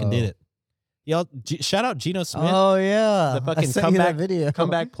 He fucking did Oh. it. Yo, shout out Geno Smith, Oh yeah, The fucking I sent you that comeback- video.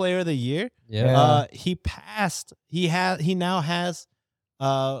 comeback player of the year. Yeah. He passed. He now has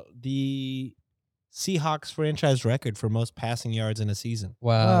the Seahawks franchise record for most passing yards in a season.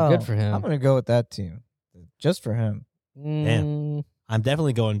 Wow, good for him. I'm gonna go with that team, just for him. Mm, I'm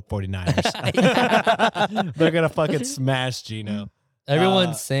definitely going 49ers. They're gonna fucking smash Geno.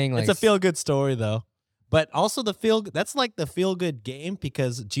 Everyone's saying like It's a feel good story though. But also that's like the feel good game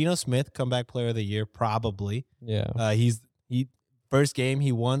because Geno Smith, comeback player of the year, probably. Yeah. He first game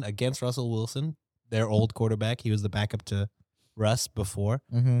he won against Russell Wilson, their old quarterback. He was the backup to Russ before.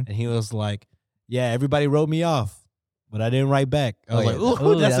 Mm-hmm. And he was like, yeah, everybody wrote me off, but I didn't write back. I was Oh, like, yeah.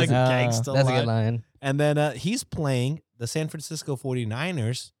 ooh, Ooh, that's a that's- gangsta That's a line. good line. And then he's playing the San Francisco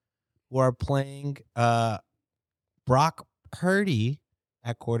 49ers, who are playing Brock Purdy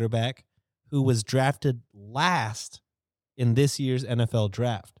at quarterback, who was drafted last in this year's NFL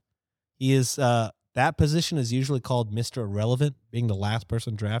draft. He is that position is usually called Mr. Irrelevant, being the last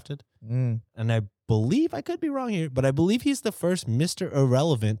person drafted. Mm. And I believe, I could be wrong here, but I believe he's the first Mr.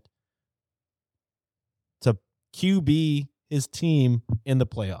 Irrelevant to QB his team in the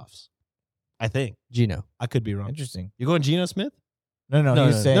playoffs. I think. Gino. I could be wrong. Interesting. You going Geno Smith? No, No,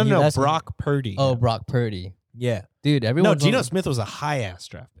 he's no, saying No, that's Brock Purdy. Oh, Brock Purdy. Yeah. Dude, No, everyone. Geno Smith was a high-ass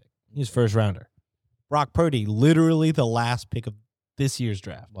draft pick. He was first rounder. Brock Purdy, literally the last pick of this year's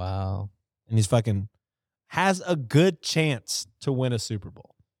draft. Wow. And he's fucking has a good chance to win a Super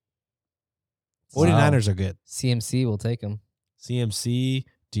Bowl. 49ers are good. CMC will take him. CMC,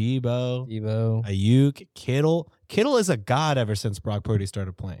 Debo, Debo. Ayuk, Kittle. Kittle is a god ever since Brock Purdy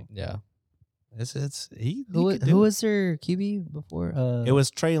started playing. Yeah. He Who could do it. was their QB before? It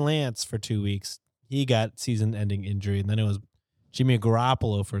was Trey Lance for 2 weeks. He got season-ending injury, and then it was Jimmy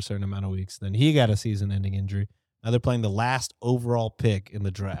Garoppolo for a certain amount of weeks. Then he got a season-ending injury. Now they're playing the last overall pick in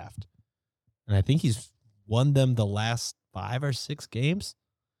the draft, and I think he's won them the last 5 or 6 games,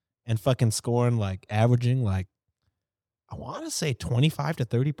 and fucking scoring like averaging like I want to say 25 to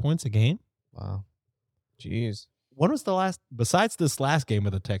 30 points a game. Wow. Jeez. When was the last, besides this last game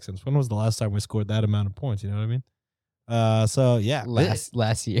with the Texans, when was the last time we scored that amount of points? You know what I mean? So yeah,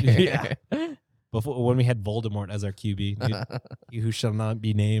 Last year. Yeah. Before when we had Voldemort as our QB, who shall not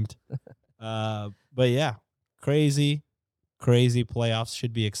be named. But yeah, crazy playoffs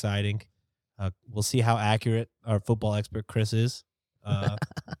should be exciting. We'll see how accurate our football expert Chris is.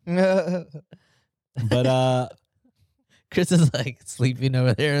 But Chris is like sleeping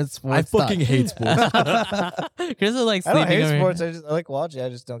over there in sports. I fucking hate sports. Chris is like I sleeping don't hate over sports. here. I like watching. I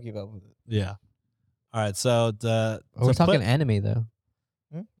just don't keep up with it. Yeah. All right. So We're talking anime though.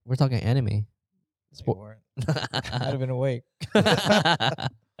 Hmm? We're talking anime. You weren't. I'd have been awake.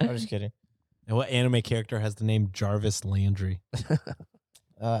 I'm just kidding. And what anime character has the name Jarvis Landry?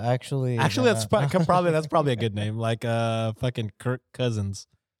 Actually, That's probably a good name. Like fucking Kirk Cousins.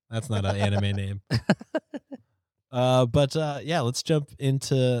 That's not an anime name. But let's jump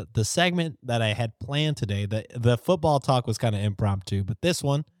into the segment that I had planned today. The football talk was kind of impromptu, but this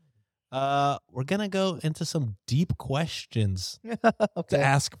one, we're gonna go into some deep questions to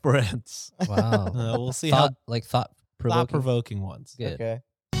ask friends. Wow. We'll see thought provoking. thought-provoking ones. Good. Okay.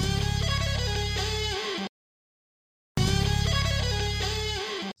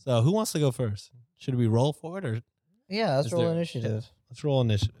 So who wants to go first? Should we roll for it or Yeah, let's Is roll there- initiative. let's roll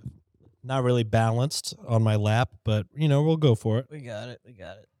initiative? Not really balanced on my lap, but we'll go for it. We got it.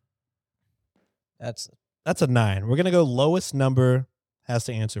 That's That's a 9. We're gonna go lowest number has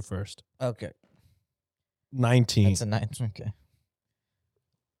to answer first. okay. 19. That's a 9. Okay.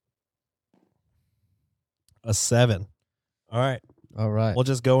 A 7. All right. All right. We'll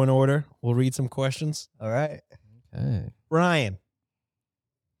just go in order. We'll read some questions. All right. Okay. Ryan,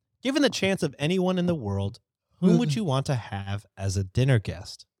 given the chance of anyone in the world, whom would you want to have as a dinner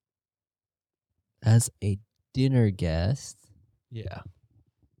guest? As a dinner guest. Yeah.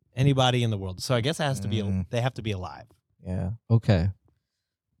 Anybody in the world. So I guess it has to be Mm. they have to be alive. Yeah. Okay.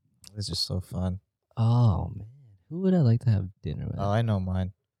 This is so fun. Oh man, who would I like to have dinner with? Oh, I know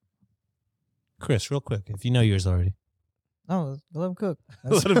mine. Chris, real quick, if you know yours already. No, let him cook.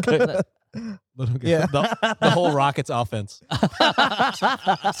 Let him cook. Let him go. Yeah. The whole Rockets offense.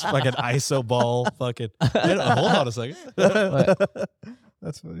 It's like an ISO ball fucking. Hold on a second.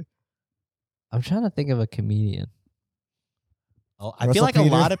 That's funny. I'm trying to think of a comedian. Oh, I Russell feel like a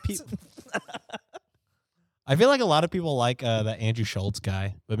Peters. lot of people. I feel like a lot of people like that Andrew Schultz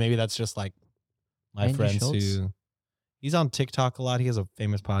guy, but maybe that's just like my Andrew friends Schultz? who. He's on TikTok a lot. He has a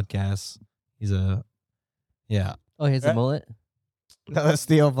famous podcast. Yeah. Oh, here's the mullet. No, that's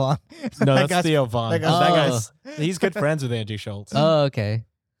Theo Vaughn. No, That that's guy's- Theo Vaughn. that That guy's- he's good friends with Andrew Schultz. Oh, okay.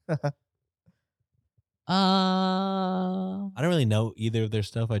 I don't really know either of their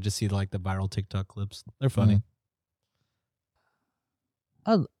stuff. I just see like the viral TikTok clips. They're funny.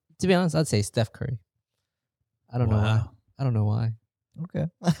 To be honest, I'd say Steph Curry. I don't know why. Wow. I don't know why. Okay.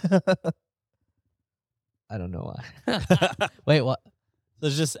 I don't know why. Wait, what? So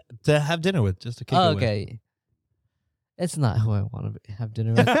it's just to have dinner with, just to kick Oh, it with. okay. It's not who I want to have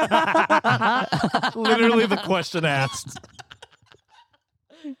dinner with. Literally the question asked.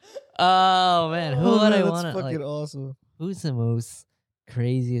 Oh man, who would I That's want to? fucking Like, awesome. who's the most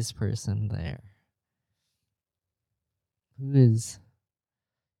craziest person there? Who is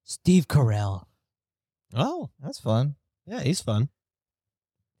Steve Carell? Oh, That's fun. yeah, he's fun.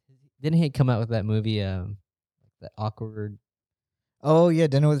 Didn't he come out with that movie? That awkward. Oh yeah,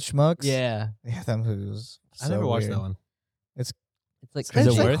 Dinner with Schmucks. Yeah, Yeah, that movie was. I never so watched weird. that one. it's like Is it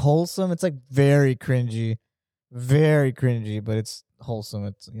It's like worth? wholesome. It's like very cringy, but it's wholesome.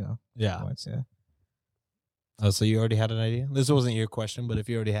 It's Yeah. points, yeah. Oh, so you already had an idea? This wasn't your question, but if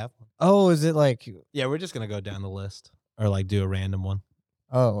you already have one. Oh, is it like? Yeah, we're just going to go down the list or like do a random one.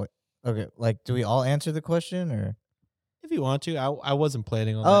 Oh, okay. Like, do we all answer the question or? If you want to. I wasn't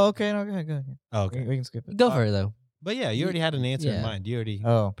planning on Oh, that. okay. No, go. Oh, okay. We can skip it. Go for it though. But yeah, you already had an answer in Yeah. mind. You already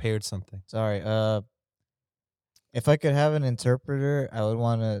Oh, prepared something. sorry. If I could have an interpreter, I would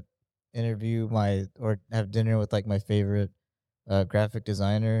want to interview or have dinner with like my favorite graphic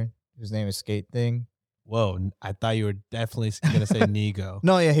designer, whose name is Skate Thing. Whoa, I thought you were definitely going to say Nigo.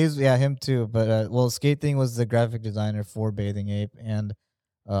 No, yeah, him too. But Skate Thing was the graphic designer for Bathing Ape and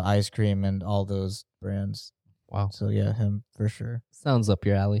Ice Cream and all those brands. Wow, So yeah, him for sure. sounds up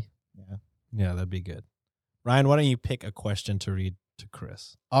your alley. Yeah. Yeah, that'd be good. Ryan, why don't you pick a question to read to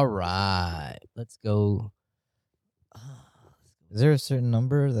Chris? All right, let's go. Is there a certain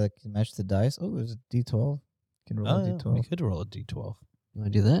number that can match the dice? Oh, there's a D12. Can roll a yeah, D12. we could roll a D12. You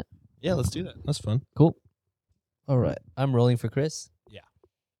want to do that? Yeah, let's do that. That's fun. Cool. All right, I'm rolling for Chris. Yeah.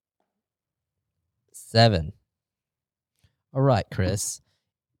 7. All right, Chris.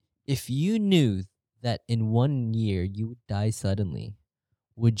 If you knew that in 1 year you would die suddenly,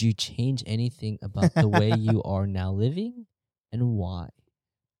 would you change anything about the way you are now living, and why?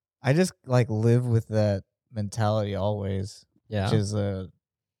 I just like live with that mentality always, Yeah. which is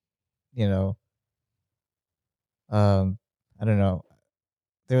I don't know.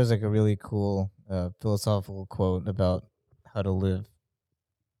 There was like a really cool philosophical quote about how to live.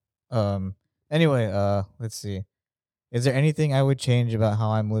 Anyway, let's see. Is there anything I would change about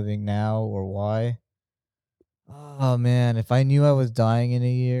how I'm living now or why? Oh man, if I knew I was dying in a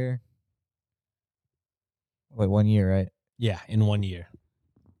year. Wait, 1 year, right? Yeah, in 1 year.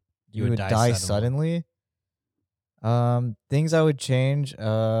 You would die suddenly? Things I would change,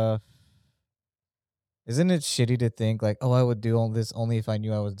 isn't it shitty to think like, oh, I would do all this only if I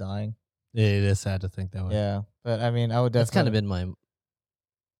knew I was dying? It is sad to think that way. Yeah, but I mean, I would That's kind definitely. of been my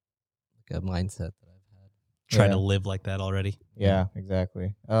like a mindset that I've had. Trying Yeah. to live like that already. Yeah,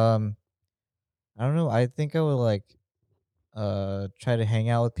 exactly. I don't know. I think I would like, try to hang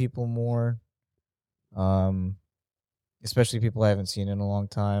out with people more. Especially people I haven't seen in a long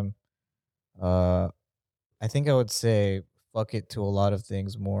time. I think I would say fuck it to a lot of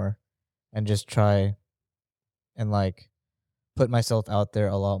things more, and just try and like put myself out there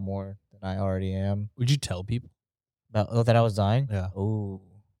a lot more than I already am. Would you tell people? About that I was dying? Yeah. Oh.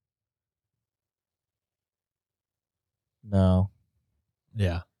 No,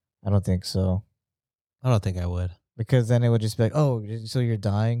 Yeah. I don't think so. I don't think I would. Because then it would just be like, oh, so you're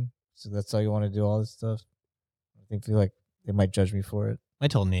dying? So that's all you want to do all this stuff? I feel like they might judge me for it. I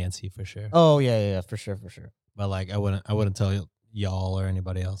told Nancy for sure. Oh, yeah, for sure. But like I wouldn't tell y'all or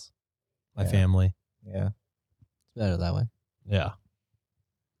anybody else. My Yeah. family. Yeah. It's better that way. Yeah.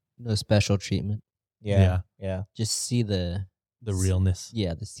 No special treatment. Yeah. Just see the The realness.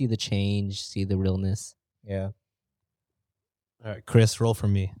 see the change, see the realness. Yeah. All right, Chris, roll for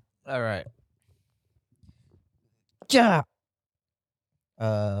me. All right. Yeah.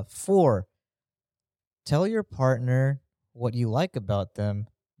 4. Tell your partner what you like about them.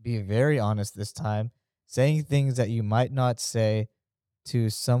 Be very honest this time, saying things that you might not say to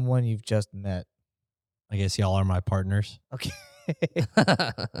someone you've just met. I guess y'all are my partners. Okay.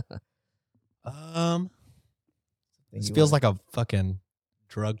 This feels like a fucking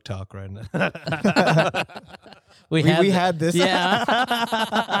drug talk right now. we had this. Yeah.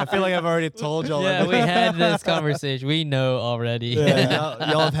 I feel like I've already told y'all. Yeah, we had this conversation. We know already.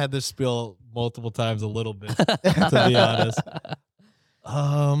 Yeah, y'all have had this spiel multiple times, a little bit, to be honest.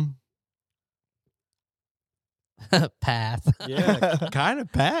 Path. Yeah, kind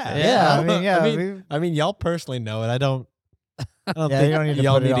of pass. Yeah, I mean, y'all personally know it. I don't Yeah, think you don't need to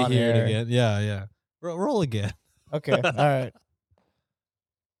y'all put it need to on hear air. it again. Yeah. Roll again. Okay. All right.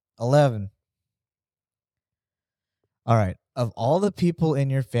 11. All right. Of all the people in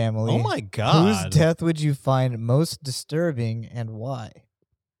your family, Oh my god. whose death would you find most disturbing and why?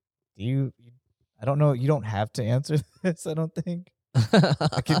 I don't know. You don't have to answer this, I don't think.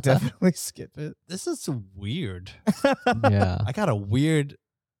 I could definitely skip it. This is weird. Yeah. I got a weird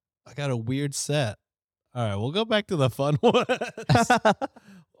set. All right, we'll go back to the fun ones.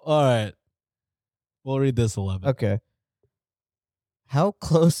 All right. We'll read this 11. Okay. How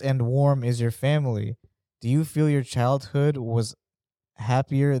close and warm is your family? Do you feel your childhood was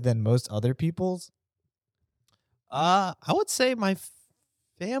happier than most other people's? I would say my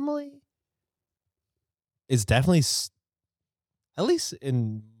family is definitely, at least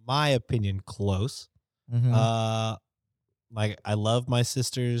in my opinion, close. Mhm. Like I love my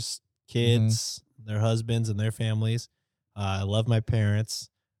sisters' kids, their husbands, and their families. I love my parents.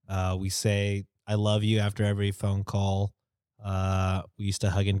 We say "I love you" after every phone call. We used to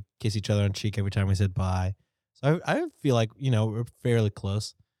hug and kiss each other on the cheek every time we said bye. So I feel like we're fairly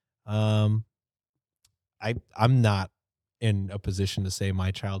close. I'm not in a position to say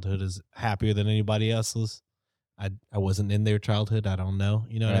my childhood is happier than anybody else's. I wasn't in their childhood. I don't know.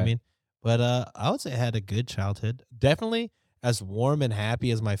 You know what I Right. mean? But I would say I had a good childhood. Definitely as warm and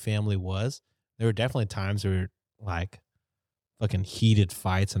happy as my family was, there were definitely times where like fucking heated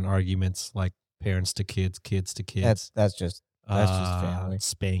fights and arguments, like parents to kids, kids to kids. That's just family.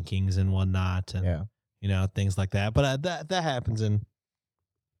 Spankings and whatnot, and Yeah. things like that. But that happens in,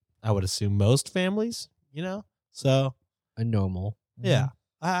 I would assume, most families. So A normal yeah,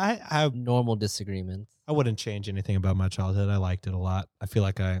 I normal disagreement. I wouldn't change anything about my childhood. I liked it a lot. I feel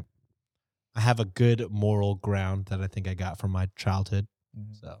like I have a good moral ground that I think I got from my childhood.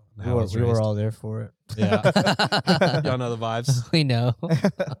 Mhm. So We how I were, was we were raised. all there for it. Yeah. Y'all know the vibes. We know.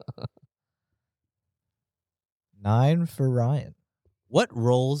 9 for Ryan. What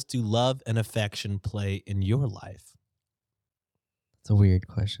roles do love and affection play in your life? It's a weird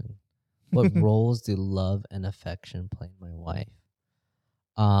question. What roles do love and affection play in my life?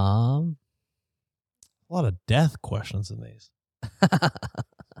 A lot of death questions in these.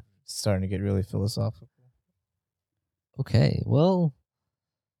 Starting to get really philosophical. Okay. Well,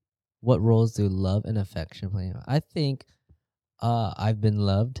 What roles do love and affection play? I think I've been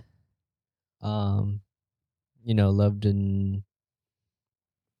loved. Loved in.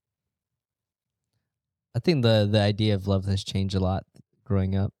 I think the idea of love has changed a lot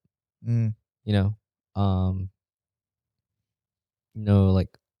growing up. Mm.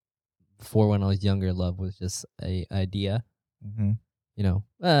 Like before when I was younger, love was just a idea. Mm-hmm.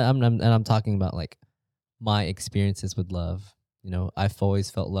 I'm talking about like my experiences with love. I've always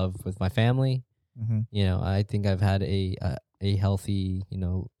felt love with my family. Mm-hmm. I think I've had a healthy,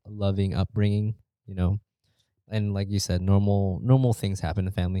 loving upbringing. And like you said, normal things happen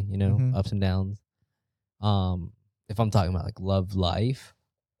in family. Mhm. Ups and downs. If I'm talking about like love life,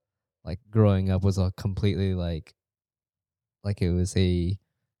 like growing up was a completely like it was a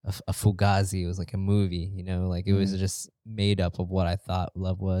fugazi. It was like a movie. Like it was just made up of what I thought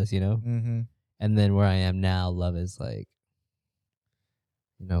love was. Mm-hmm. And then where I am now, love is like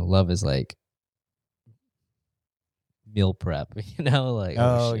meal prep, like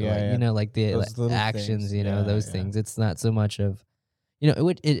Oh, shit, yeah, like, yeah. like the Those little actions, things. Yeah, those yeah. things. It's not so much of,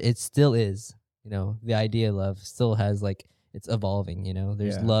 it still is, the idea of love still has like, it's evolving,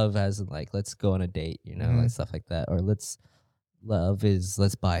 there's Yeah. love as like, let's go on a date, like Mhm. stuff like that. Or let's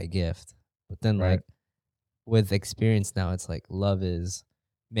buy a gift. But then Right. like with experience now, it's like love is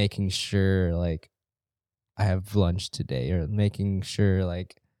making sure like I have lunch today, or making sure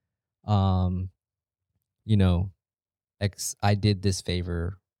like, I did this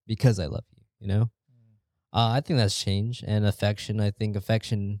favor because I love you, I think that's changed. And affection, I think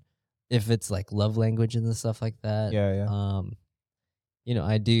affection, if it's like love language and stuff like that, Yeah, yeah.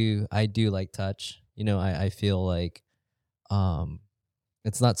 I do like touch. I feel like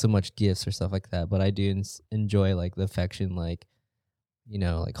it's not so much gifts or stuff like that, but I do enjoy like the affection, like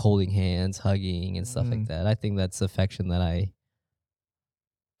like holding hands, hugging and stuff like that. I think that's affection that I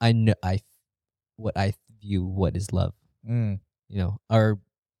know what I view what is love, Mm. or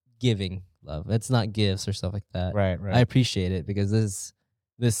giving love. It's not gifts or stuff like that. Right, right. I appreciate it because this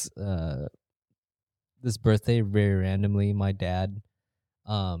birthday, very randomly, my dad,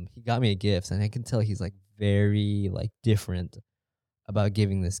 he got me a gift, and I can tell he's like very like different about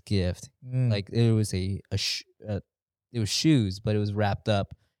giving this gift. Mm. Like it was it was shoes, but it was wrapped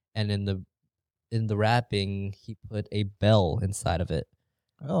up, and in the wrapping he put a bell inside of it.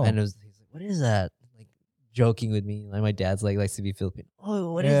 Oh. And he's like, "What is that?" Like joking with me. Like my dad's like likes to be Filipino.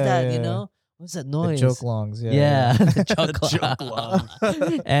 "Oh, what is Yeah, that? yeah. What's that The noise?" joke longs. Yeah. Yeah, yeah. the joke Joke long.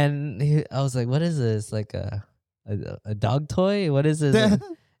 long. And I was like, "What is this? Like a dog toy? What is this?"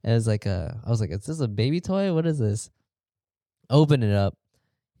 And it was like I was like, "Is this a baby toy? What is this?" Open it up.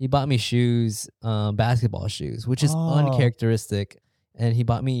 He bought me shoes, basketball shoes, which is Oh. uncharacteristic. And he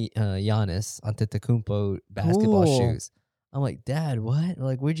bought me Giannis Antetokounmpo basketball Cool. shoes. I'm like, "Dad, what?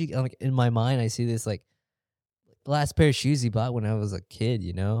 Like, where'd you?" I'm like, in my mind, I see this like the last pair of shoes he bought when I was a kid.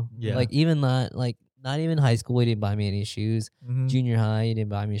 Yeah. Like even not even high school, he didn't buy me any shoes. Mhm. Junior high, he didn't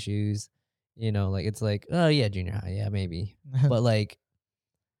buy me shoes. Like it's like, oh yeah, junior high, yeah, maybe. But like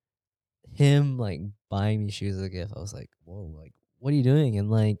him like buying me shoes as a gift, I was like, whoa, like what are you doing?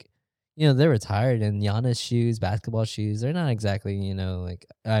 And like, they're retired, and Giannis shoes, basketball shoes, they're not exactly, like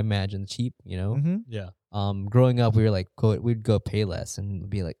I imagine cheap, Mhm. Yeah. Growing up, we were like, we'd go pay less and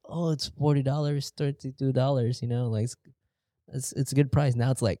be like, oh, it's $40, $32, like it's a good price. Now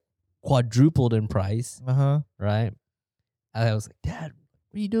it's like quadrupled in price, Uh-huh. right? I was like, Dad,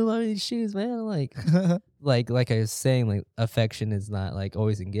 what are you doing about these shoes, man? Like, like I was saying, like affection is not like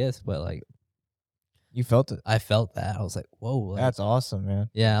always in gifts, but like You felt it. I felt that. I was like, whoa, like, That's awesome, man.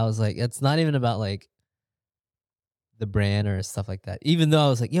 yeah. I was like, it's not even about like the brand or stuff like that. Even though I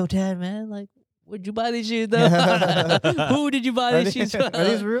was like, yo, Dad, man, like, where'd you buy these shoes though? Who did you buy Are these they- shoes from? are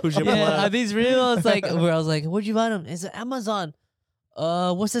these real? Who's your Yeah, plug? are these real? It's like where I was like, where'd you buy them? It's Amazon.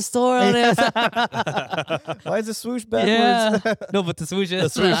 What's the store on it? Why is the swoosh Yeah. backwards? No, but the swoosh is The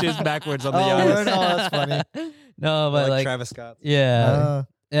swoosh is backwards on the Oh, Giannis. word? Oh, that's funny. No, but like Travis Scott. yeah.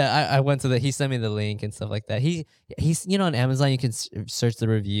 Yeah, I went to he sent me the link and stuff like that. He's on Amazon you can search the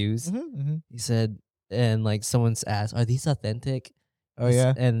reviews. Mhm. He said, and like someone's asked, "Are these authentic?" Oh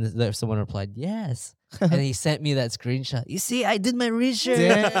yeah. And someone replied, "Yes." And he sent me that screenshot. You see, I did my research.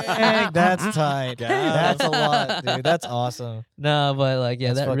 Dang, that's tight. Yes. That's a lot, dude. That's awesome. No, but like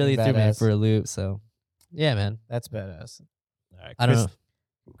yeah, That's that really fucking threw me badass. for a loop. So yeah, man. That's badass. All right, I don't Chris, know.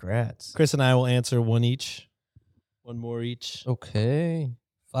 Congrats. Chris and I will answer one each. One more each. Okay,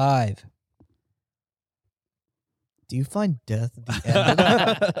 5. Do you find death at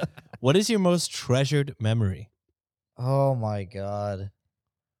the end? What is your most treasured memory? Oh my god.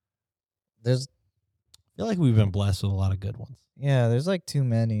 There's I feel like we've been blessed with a lot of good ones. there's like too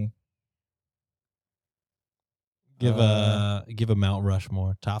many. Give a Mount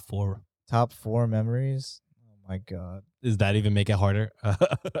Rushmore top 4. Top 4 memories. Oh my god. Does that even make it harder?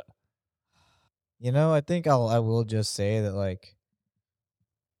 You know, I think I will just say that like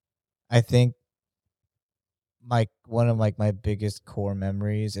I think one of like my biggest core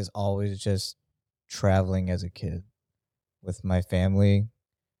memories is always just traveling as a kid with my family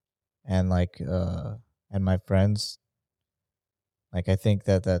and like and my friends. Like I think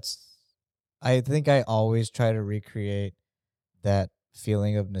I think I always try to recreate that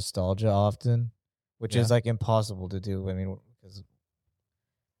feeling of nostalgia often, which is like impossible to do. I mean, because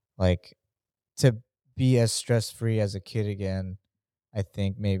like to be as stress-free as a kid again, I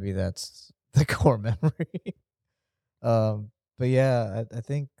think maybe that's the core memory. But yeah, I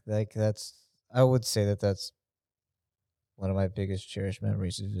think like I would say that's one of my biggest cherished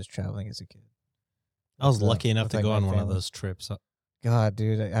memories is just traveling as a kid. I was lucky enough with, to like, go my on one of family. those trips. God,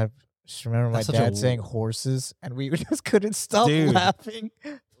 dude, I just remember my That's such a dad saying horses, and we just couldn't stop Dude. laughing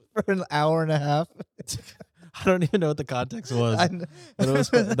for an hour and a half. I don't even know what the context was. But it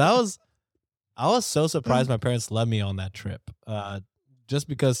was I was so surprised my parents let me on that trip. Just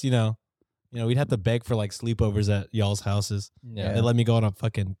because, you know, we'd have to beg for like sleepovers at y'all's houses. Yeah. They let me go on a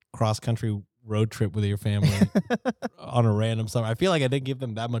fucking cross-country road trip with your family on a random summer. I feel like I didn't give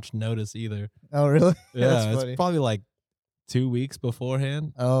them that much notice either. Oh, really? Yeah, That's it's funny. probably like 2 weeks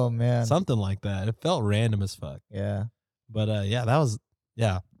beforehand. Oh man. Something like that. It felt random as fuck. Yeah. But yeah, that was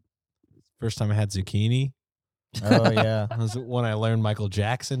first time I had zucchini. Oh yeah. That was when I learned Michael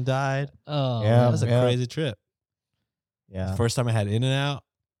Jackson died. Oh, Yeah. That was a crazy trip. Yeah. First time I had In-N-Out,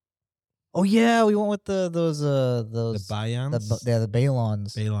 Oh yeah, we went with those the the Bayons.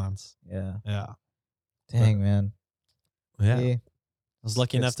 Balons. Balons. Yeah. Yeah. Dang man. Yeah. See? I was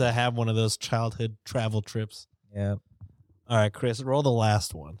lucky Good enough to stuff. have one of those childhood travel trips. Yeah. All right, Chris, roll the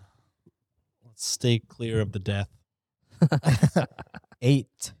last one. Let's stay clear of the death. 8.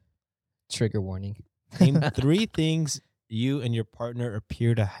 Trigger warning. Name 3 things you and your partner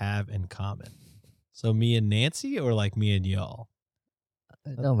appear to have in common. So me and Nancy, or like me and y'all?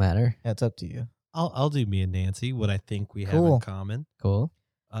 It don't matter. That's up to you. I'll do me and Nancy. What I think we have Cool. in common. Cool.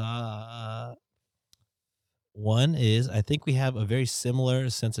 One is I think we have a very similar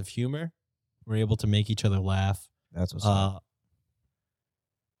sense of humor. We're able to make each other laugh. That's what's up.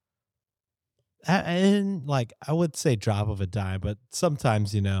 And like I would say drop of a dime, but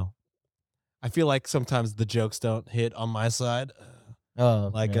sometimes, I feel like sometimes the jokes don't hit on my side.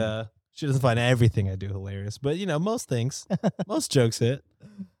 Oh, Like man. she doesn't find everything I do hilarious, but most things, most jokes hit.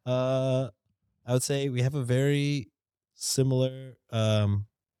 I would say we have a very similar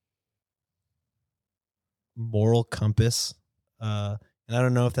moral compass. And I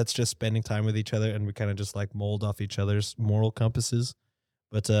don't know if that's just spending time with each other and we kind of just like mold off each other's moral compasses.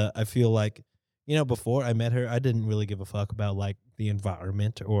 But I feel like, before I met her, I didn't really give a fuck about like the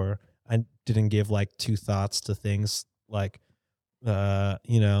environment, or I didn't give like 2 thoughts to things like,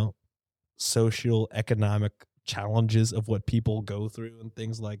 social economic challenges of what people go through and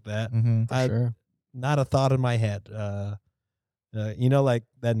things like that. Mhm. For sure. Not a thought in my head. Like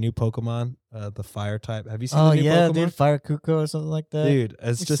that new Pokemon, the fire type. Have you seen Oh the new yeah, Pokemon? dude, Fire Kuko or something like that. Dude,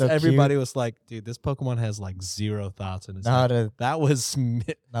 it's It's just so everybody was like, dude, this Pokemon has like 0 thoughts in his head. Not a That was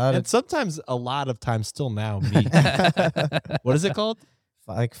not and a sometimes a lot of times still now me. What is it called?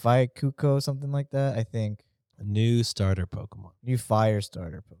 like Fire Kuko, something like that. I think A new starter Pokemon. new fire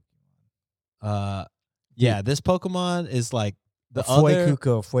starter Pokemon. Yeah, this Pokemon is like the Fue other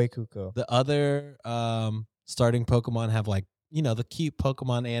Kuko. the other starting Pokemon have like, the cute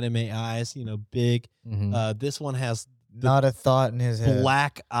Pokemon anime eyes, big. Mhm. This one has Not a thought in his head.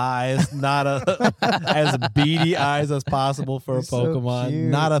 black eyes, not as beady eyes as possible for a He's so Pokemon. cute.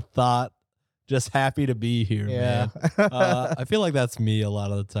 Not a thought, just happy to be here, Yeah. man. I feel like that's me a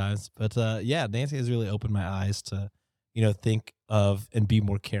lot of the times. But yeah, Nancy has really opened my eyes to, think of and be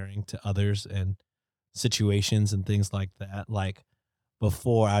more caring to others and situations and things like that. Like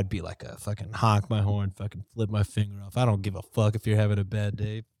before, I'd be like a fucking honk my horn, fucking flip my finger off. I don't give a fuck if you're having a bad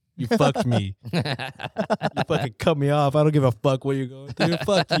day. You fucked me. You fucking cut me off. I don't give a fuck what you're going through.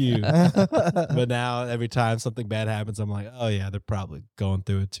 Fuck you. But now every time something bad happens, I'm like, oh yeah, they're probably going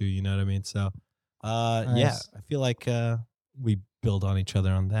through it too. You know what I mean? So yeah, Nice. I feel like we build on each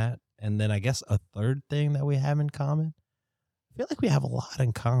other on that. And then I guess a third thing that we have in common, I feel like we have a lot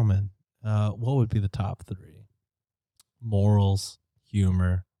in common. What would be the top 3? Morals,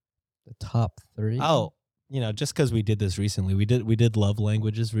 humor. The top 3. Oh, just because we did this recently, we did love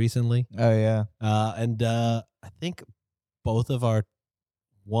languages recently. Oh yeah. And I think both of our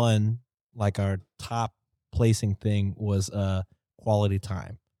our top placing thing was quality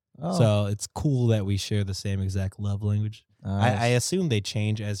time. Oh, So it's cool that we share the same exact love language. nice. I assume they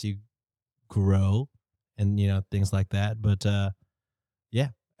change as you grow and, things like that. But yeah,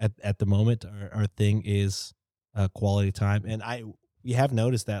 at the moment, our thing is quality time. And we have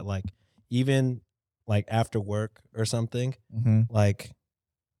noticed that, like, even like after work or something, Mhm. like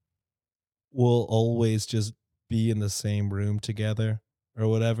we'll always just be in the same room together or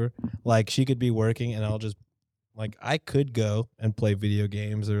whatever. Like she could be working and I'll just like I could go and play video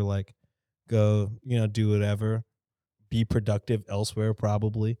games or like go, do whatever, be productive elsewhere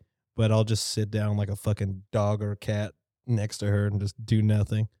probably, but I'll just sit down like a fucking dog or a cat next to her and just do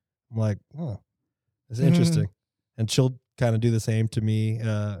nothing. I'm like, oh, it's interesting. And she'll kind of do the same to me.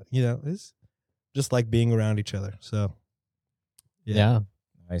 It's just like being around each other. So Yeah.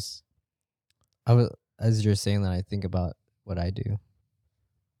 Nice. As you're saying that, I think about what I do,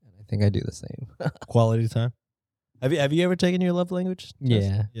 and I think I do the same. quality time. Have you ever taken your love language test?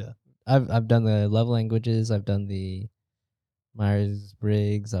 Yeah. Yeah. I've done the love languages. I've done the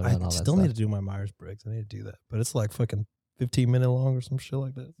Myers-Briggs. I've I done all that still stuff. need to do my Myers-Briggs. I need to do that. But it's like fucking 15-minute long or some shit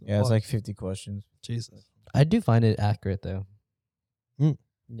like that. Yeah, it's Fuck. like 50 questions. Jesus. I do find it accurate though. Mm.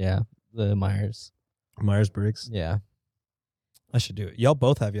 Yeah, the Myers. Myers-Briggs. Yeah. I should do it. Y'all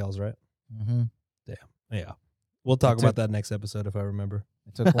both have y'all's, right? Mm-hmm. Yeah. We'll talk took- about that next episode if I remember.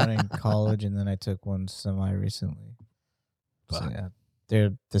 I took one in college, and then I took one semi-recently. So, Fuck. yeah,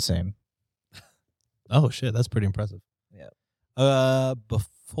 they're the same. Oh shit, that's pretty impressive. Yeah.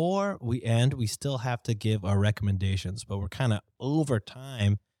 Before we end, we still have to give our recommendations, but we're kind of over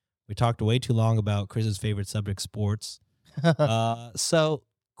time. We talked way too long about Chris's favorite subject, sports. So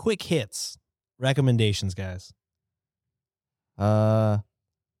quick hits, recommendations, guys. Uh,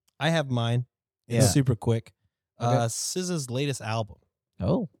 I have mine. Yeah. It's super quick. Okay. SZA's latest album.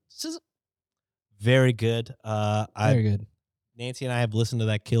 oh, SZA, very good. Very good. Nancy and I have listened to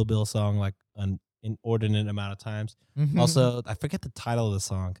that Kill Bill song like an inordinate amount of times. Mm-hmm. Also, I forget the title of the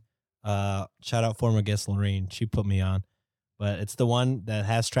song. Shout out former guest Lorraine. She put me on. But it's the one that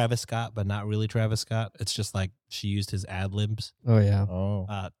has Travis Scott, but not really Travis Scott. It's just like she used his ad libs. Oh yeah. oh,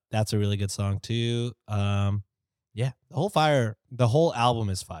 That's a really good song too. Yeah, the whole album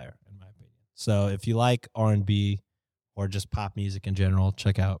is fire in my opinion. So if you like R&B or just pop music in general,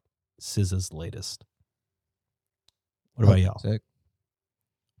 check out SZA's latest. What about y'all? sick.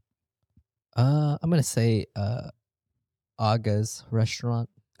 I'm gonna say Aga's restaurant.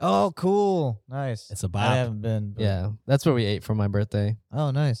 Oh, cool, nice. It's a I bop. haven't been. But... Yeah, that's where we ate for my birthday.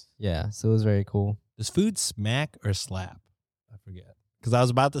 Oh, nice. Yeah, so it was very cool. Does food smack or slap? I forget. Because I was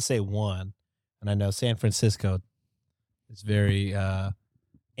about to say one, and I know San Francisco is very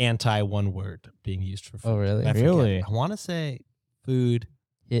anti one word being used for food. Oh really? I forget. Really? I want to say food.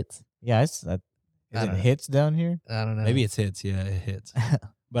 Hits. Yeah, is I it don't know. hits down here? I don't know. Maybe it's hits. Yeah, it hits.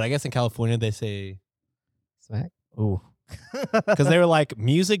 But I guess in California they say smack. Ooh. because they were like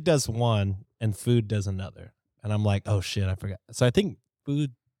music does one and food does another, and I'm like, oh shit, I forgot. So I think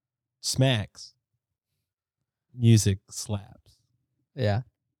food smacks, music slaps. Yeah,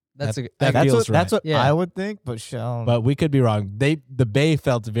 that's That- a. that I- feels That's what Yeah. I would think, but Sean. But we could be wrong. The Bay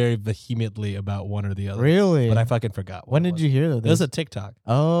felt very vehemently about one or the other. really? But I fucking forgot. when did you hear that? It was a TikTok.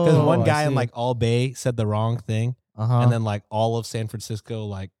 Oh, Because one I guy in see. like all Bay said the wrong thing, uh-huh. and then like all of San Francisco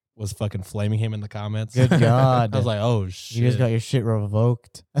like was fucking flaming him in the comments. Good God. I was like, oh shit. you guys got your shit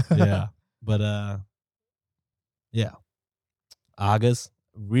revoked. yeah. But yeah. Aga's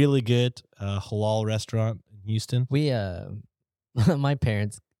really good halal restaurant in Houston. we my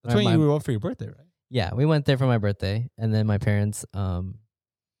parents. That's or when my- you went for your birthday, right? Yeah, we went there for my birthday, and then my parents, my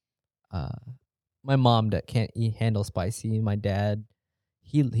mom that can't handle spicy. My dad,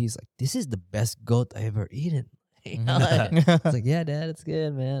 he's like, this is the best goat I ever eaten. You know, like, I was like, yeah, Dad, it's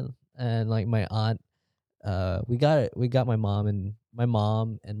good, man. And like my aunt, we got my mom and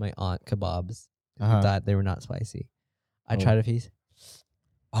my aunt kebabs. We Uh-huh. thought they were not spicy. I Oh. tried a piece.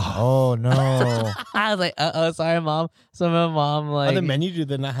 Oh no. I was like, sorry, Mom. So my mom On like, the menu, do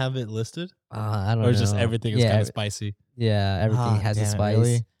they not have it listed? I don't Or know. is just everything is yeah, kind of spicy? yeah, everything Ah, has a damn it, spice.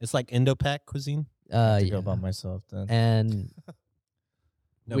 really? It's like Indo-Pac cuisine. I have to Yeah. go by myself then. And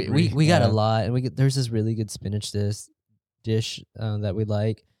No we brie. got a Yeah. lot, and there's this really good spinach dish that we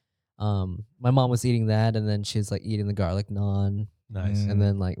like. My mom was eating that, and then she was like eating the garlic naan, Nice. Mm. and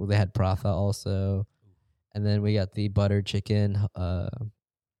then like they had paratha also, and then we got the butter chicken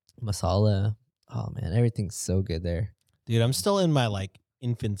masala. Oh man, everything's so good there. Dude, I'm still in my like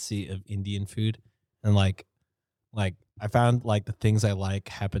infancy of Indian food, and like I found like the things I like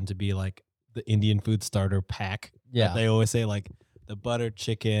happen to be like the Indian food starter pack. Yeah. They always say like the butter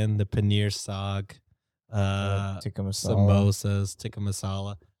chicken, the paneer saag, Tikka masala. samosas, tikka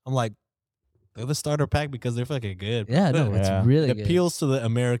masala. I'm like, they're the starter pack because they're fucking good. Yeah, no, it's Yeah. really It good. appeals to the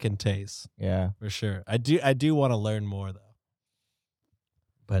American taste Yeah. for sure. I do want to learn more though.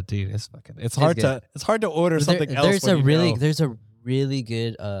 But dude, it's It's hard good. to order something else. There's when a you really know. there's a really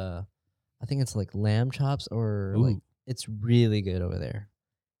good I think it's like lamb chops or like Ooh. it's really good over there.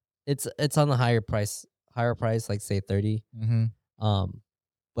 It's on the higher price like say 30. Mm-hmm.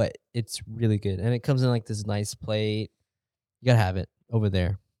 But it's really good and it comes in like this nice plate. You got to have it over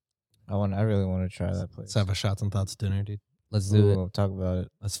there. I really want to try that place. Let's have a Shots and Thoughts dinner, dude. Let's do it. Ooh, talk about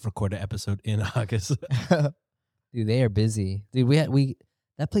it. Let's record an episode in August. Dude, they are busy. Dude,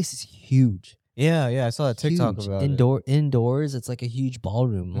 that place is huge. Yeah, I saw that TikTok Huge. about it. Indoors, it's like a huge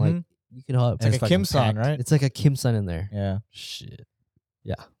ballroom. Like Mhm. you can have It's like a Kim San, right? It's like a Kim San in there. Yeah. Shit.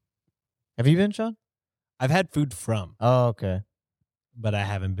 Have you been, Sean? I've had food from, Oh, okay. but I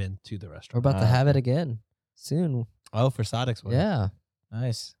haven't been to the We're restaurant. about to have it again soon. Oh, for Sadek's one. Yeah.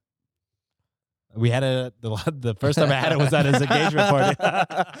 Nice. We had it the first time I had it was at his engagement party.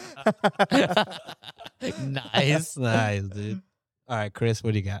 Nice, dude. All right, Chris,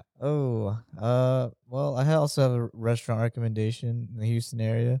 what do you got? Oh, well, I also have a restaurant recommendation in the Houston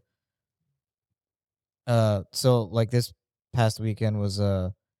area. So like this past weekend was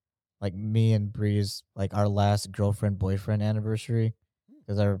like me and Bree's like our last girlfriend boyfriend anniversary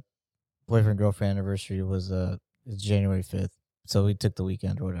because our boyfriend girlfriend anniversary was January 5th, so we took the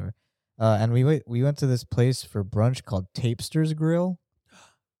weekend or whatever. And we went to this place for brunch called Tapster's Grill.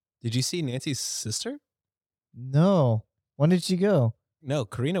 Did you see Nancy's sister? No, when did she go? No,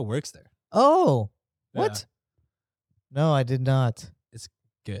 Karina works there. Oh, Yeah. what? No, I did not.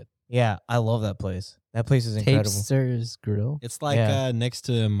 Good. Yeah, I love that place. That place is incredible. Tapster's Grill. It's like Yeah. next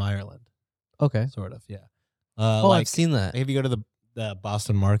to Ireland, Okay. sort of. Yeah. Oh, like, I've seen that. If you go to the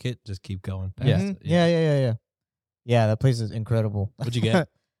Boston Market, just keep going. Past Yeah. it. Yeah. Yeah, that place is incredible. What'd you get?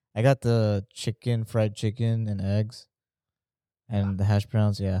 I got the fried chicken and eggs and the hash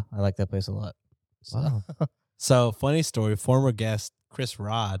browns. Yeah, I like that place a lot. Wow. So funny story. Former guest Chris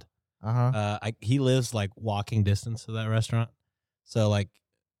Rod. Uh-huh. He lives like walking distance to that restaurant. So like,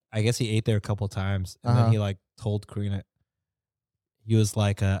 I guess he ate there a couple times, and then he like told Karina. He was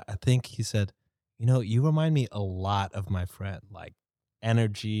like, I think he said, you remind me a lot of my friend, like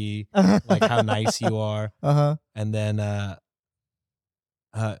energy, like how nice you are. Uh-huh. And then,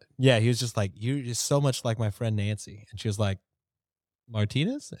 yeah, he was just like, you're just so much like my friend Nancy. And she was like,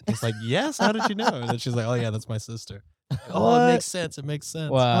 Martinez? And he's like, yes. How did you know? And then she's like, oh yeah, that's my sister. Oh, What? it makes sense. It makes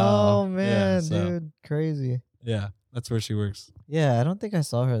sense. Oh man, so- dude, crazy. Yeah, that's where she works. Yeah, I don't think I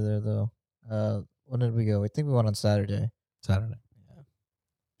saw her there though. When did we go? I think we went on Saturday. Saturday. Yeah.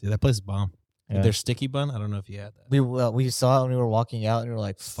 Dude, that place is bomb. Yeah. Their sticky bun, I don't know if you had that. We saw it when we were walking out, and we were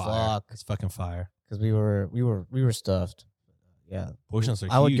like, Fire. "Fuck," It's fucking fire. because we were stuffed. Yeah, Portions are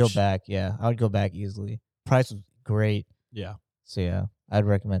I would go huge. back. Yeah, I would go back easily. Price was great. Yeah. So yeah, I'd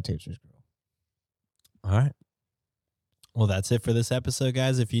recommend Tapster's Grill. All right. Well, that's it for this episode,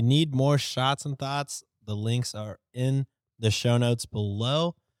 guys. If you need more shots and thoughts, the links are in the show notes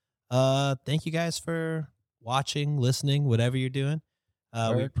below. Thank you guys for watching, listening, whatever you're doing. We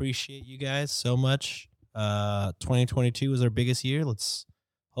Word. appreciate you guys so much. 2022 was our biggest year.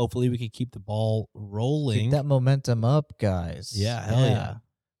 Hopefully we can keep the ball rolling. Keep that momentum up, guys. Yeah, hell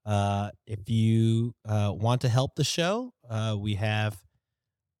yeah. If you want to help the show, we have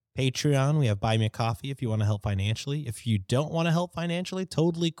Patreon. We have Buy Me a Coffee if you want to help financially. If you don't want to help financially,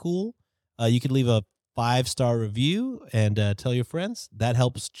 totally cool. You could leave a 5-star review and tell your friends. That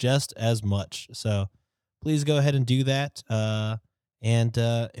helps just as much. So please go ahead and do that. And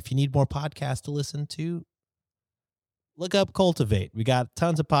if you need more podcasts to listen to, look up Cultivate. We got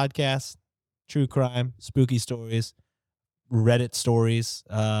tons of podcasts, true crime, spooky stories, Reddit stories,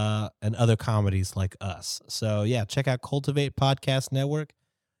 and other comedies like us. So yeah, check out Cultivate Podcast Network.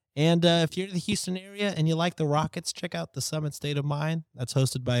 And if you're in the Houston area and you like the Rockets, check out the Summit State of Mind. That's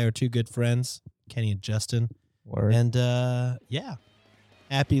hosted by our two good friends, Kenny and Justin. Word. And yeah,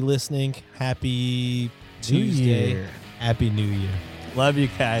 happy listening. Happy New Tuesday. Year. Happy New Year. Love you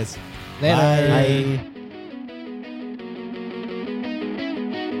guys. Later. Bye.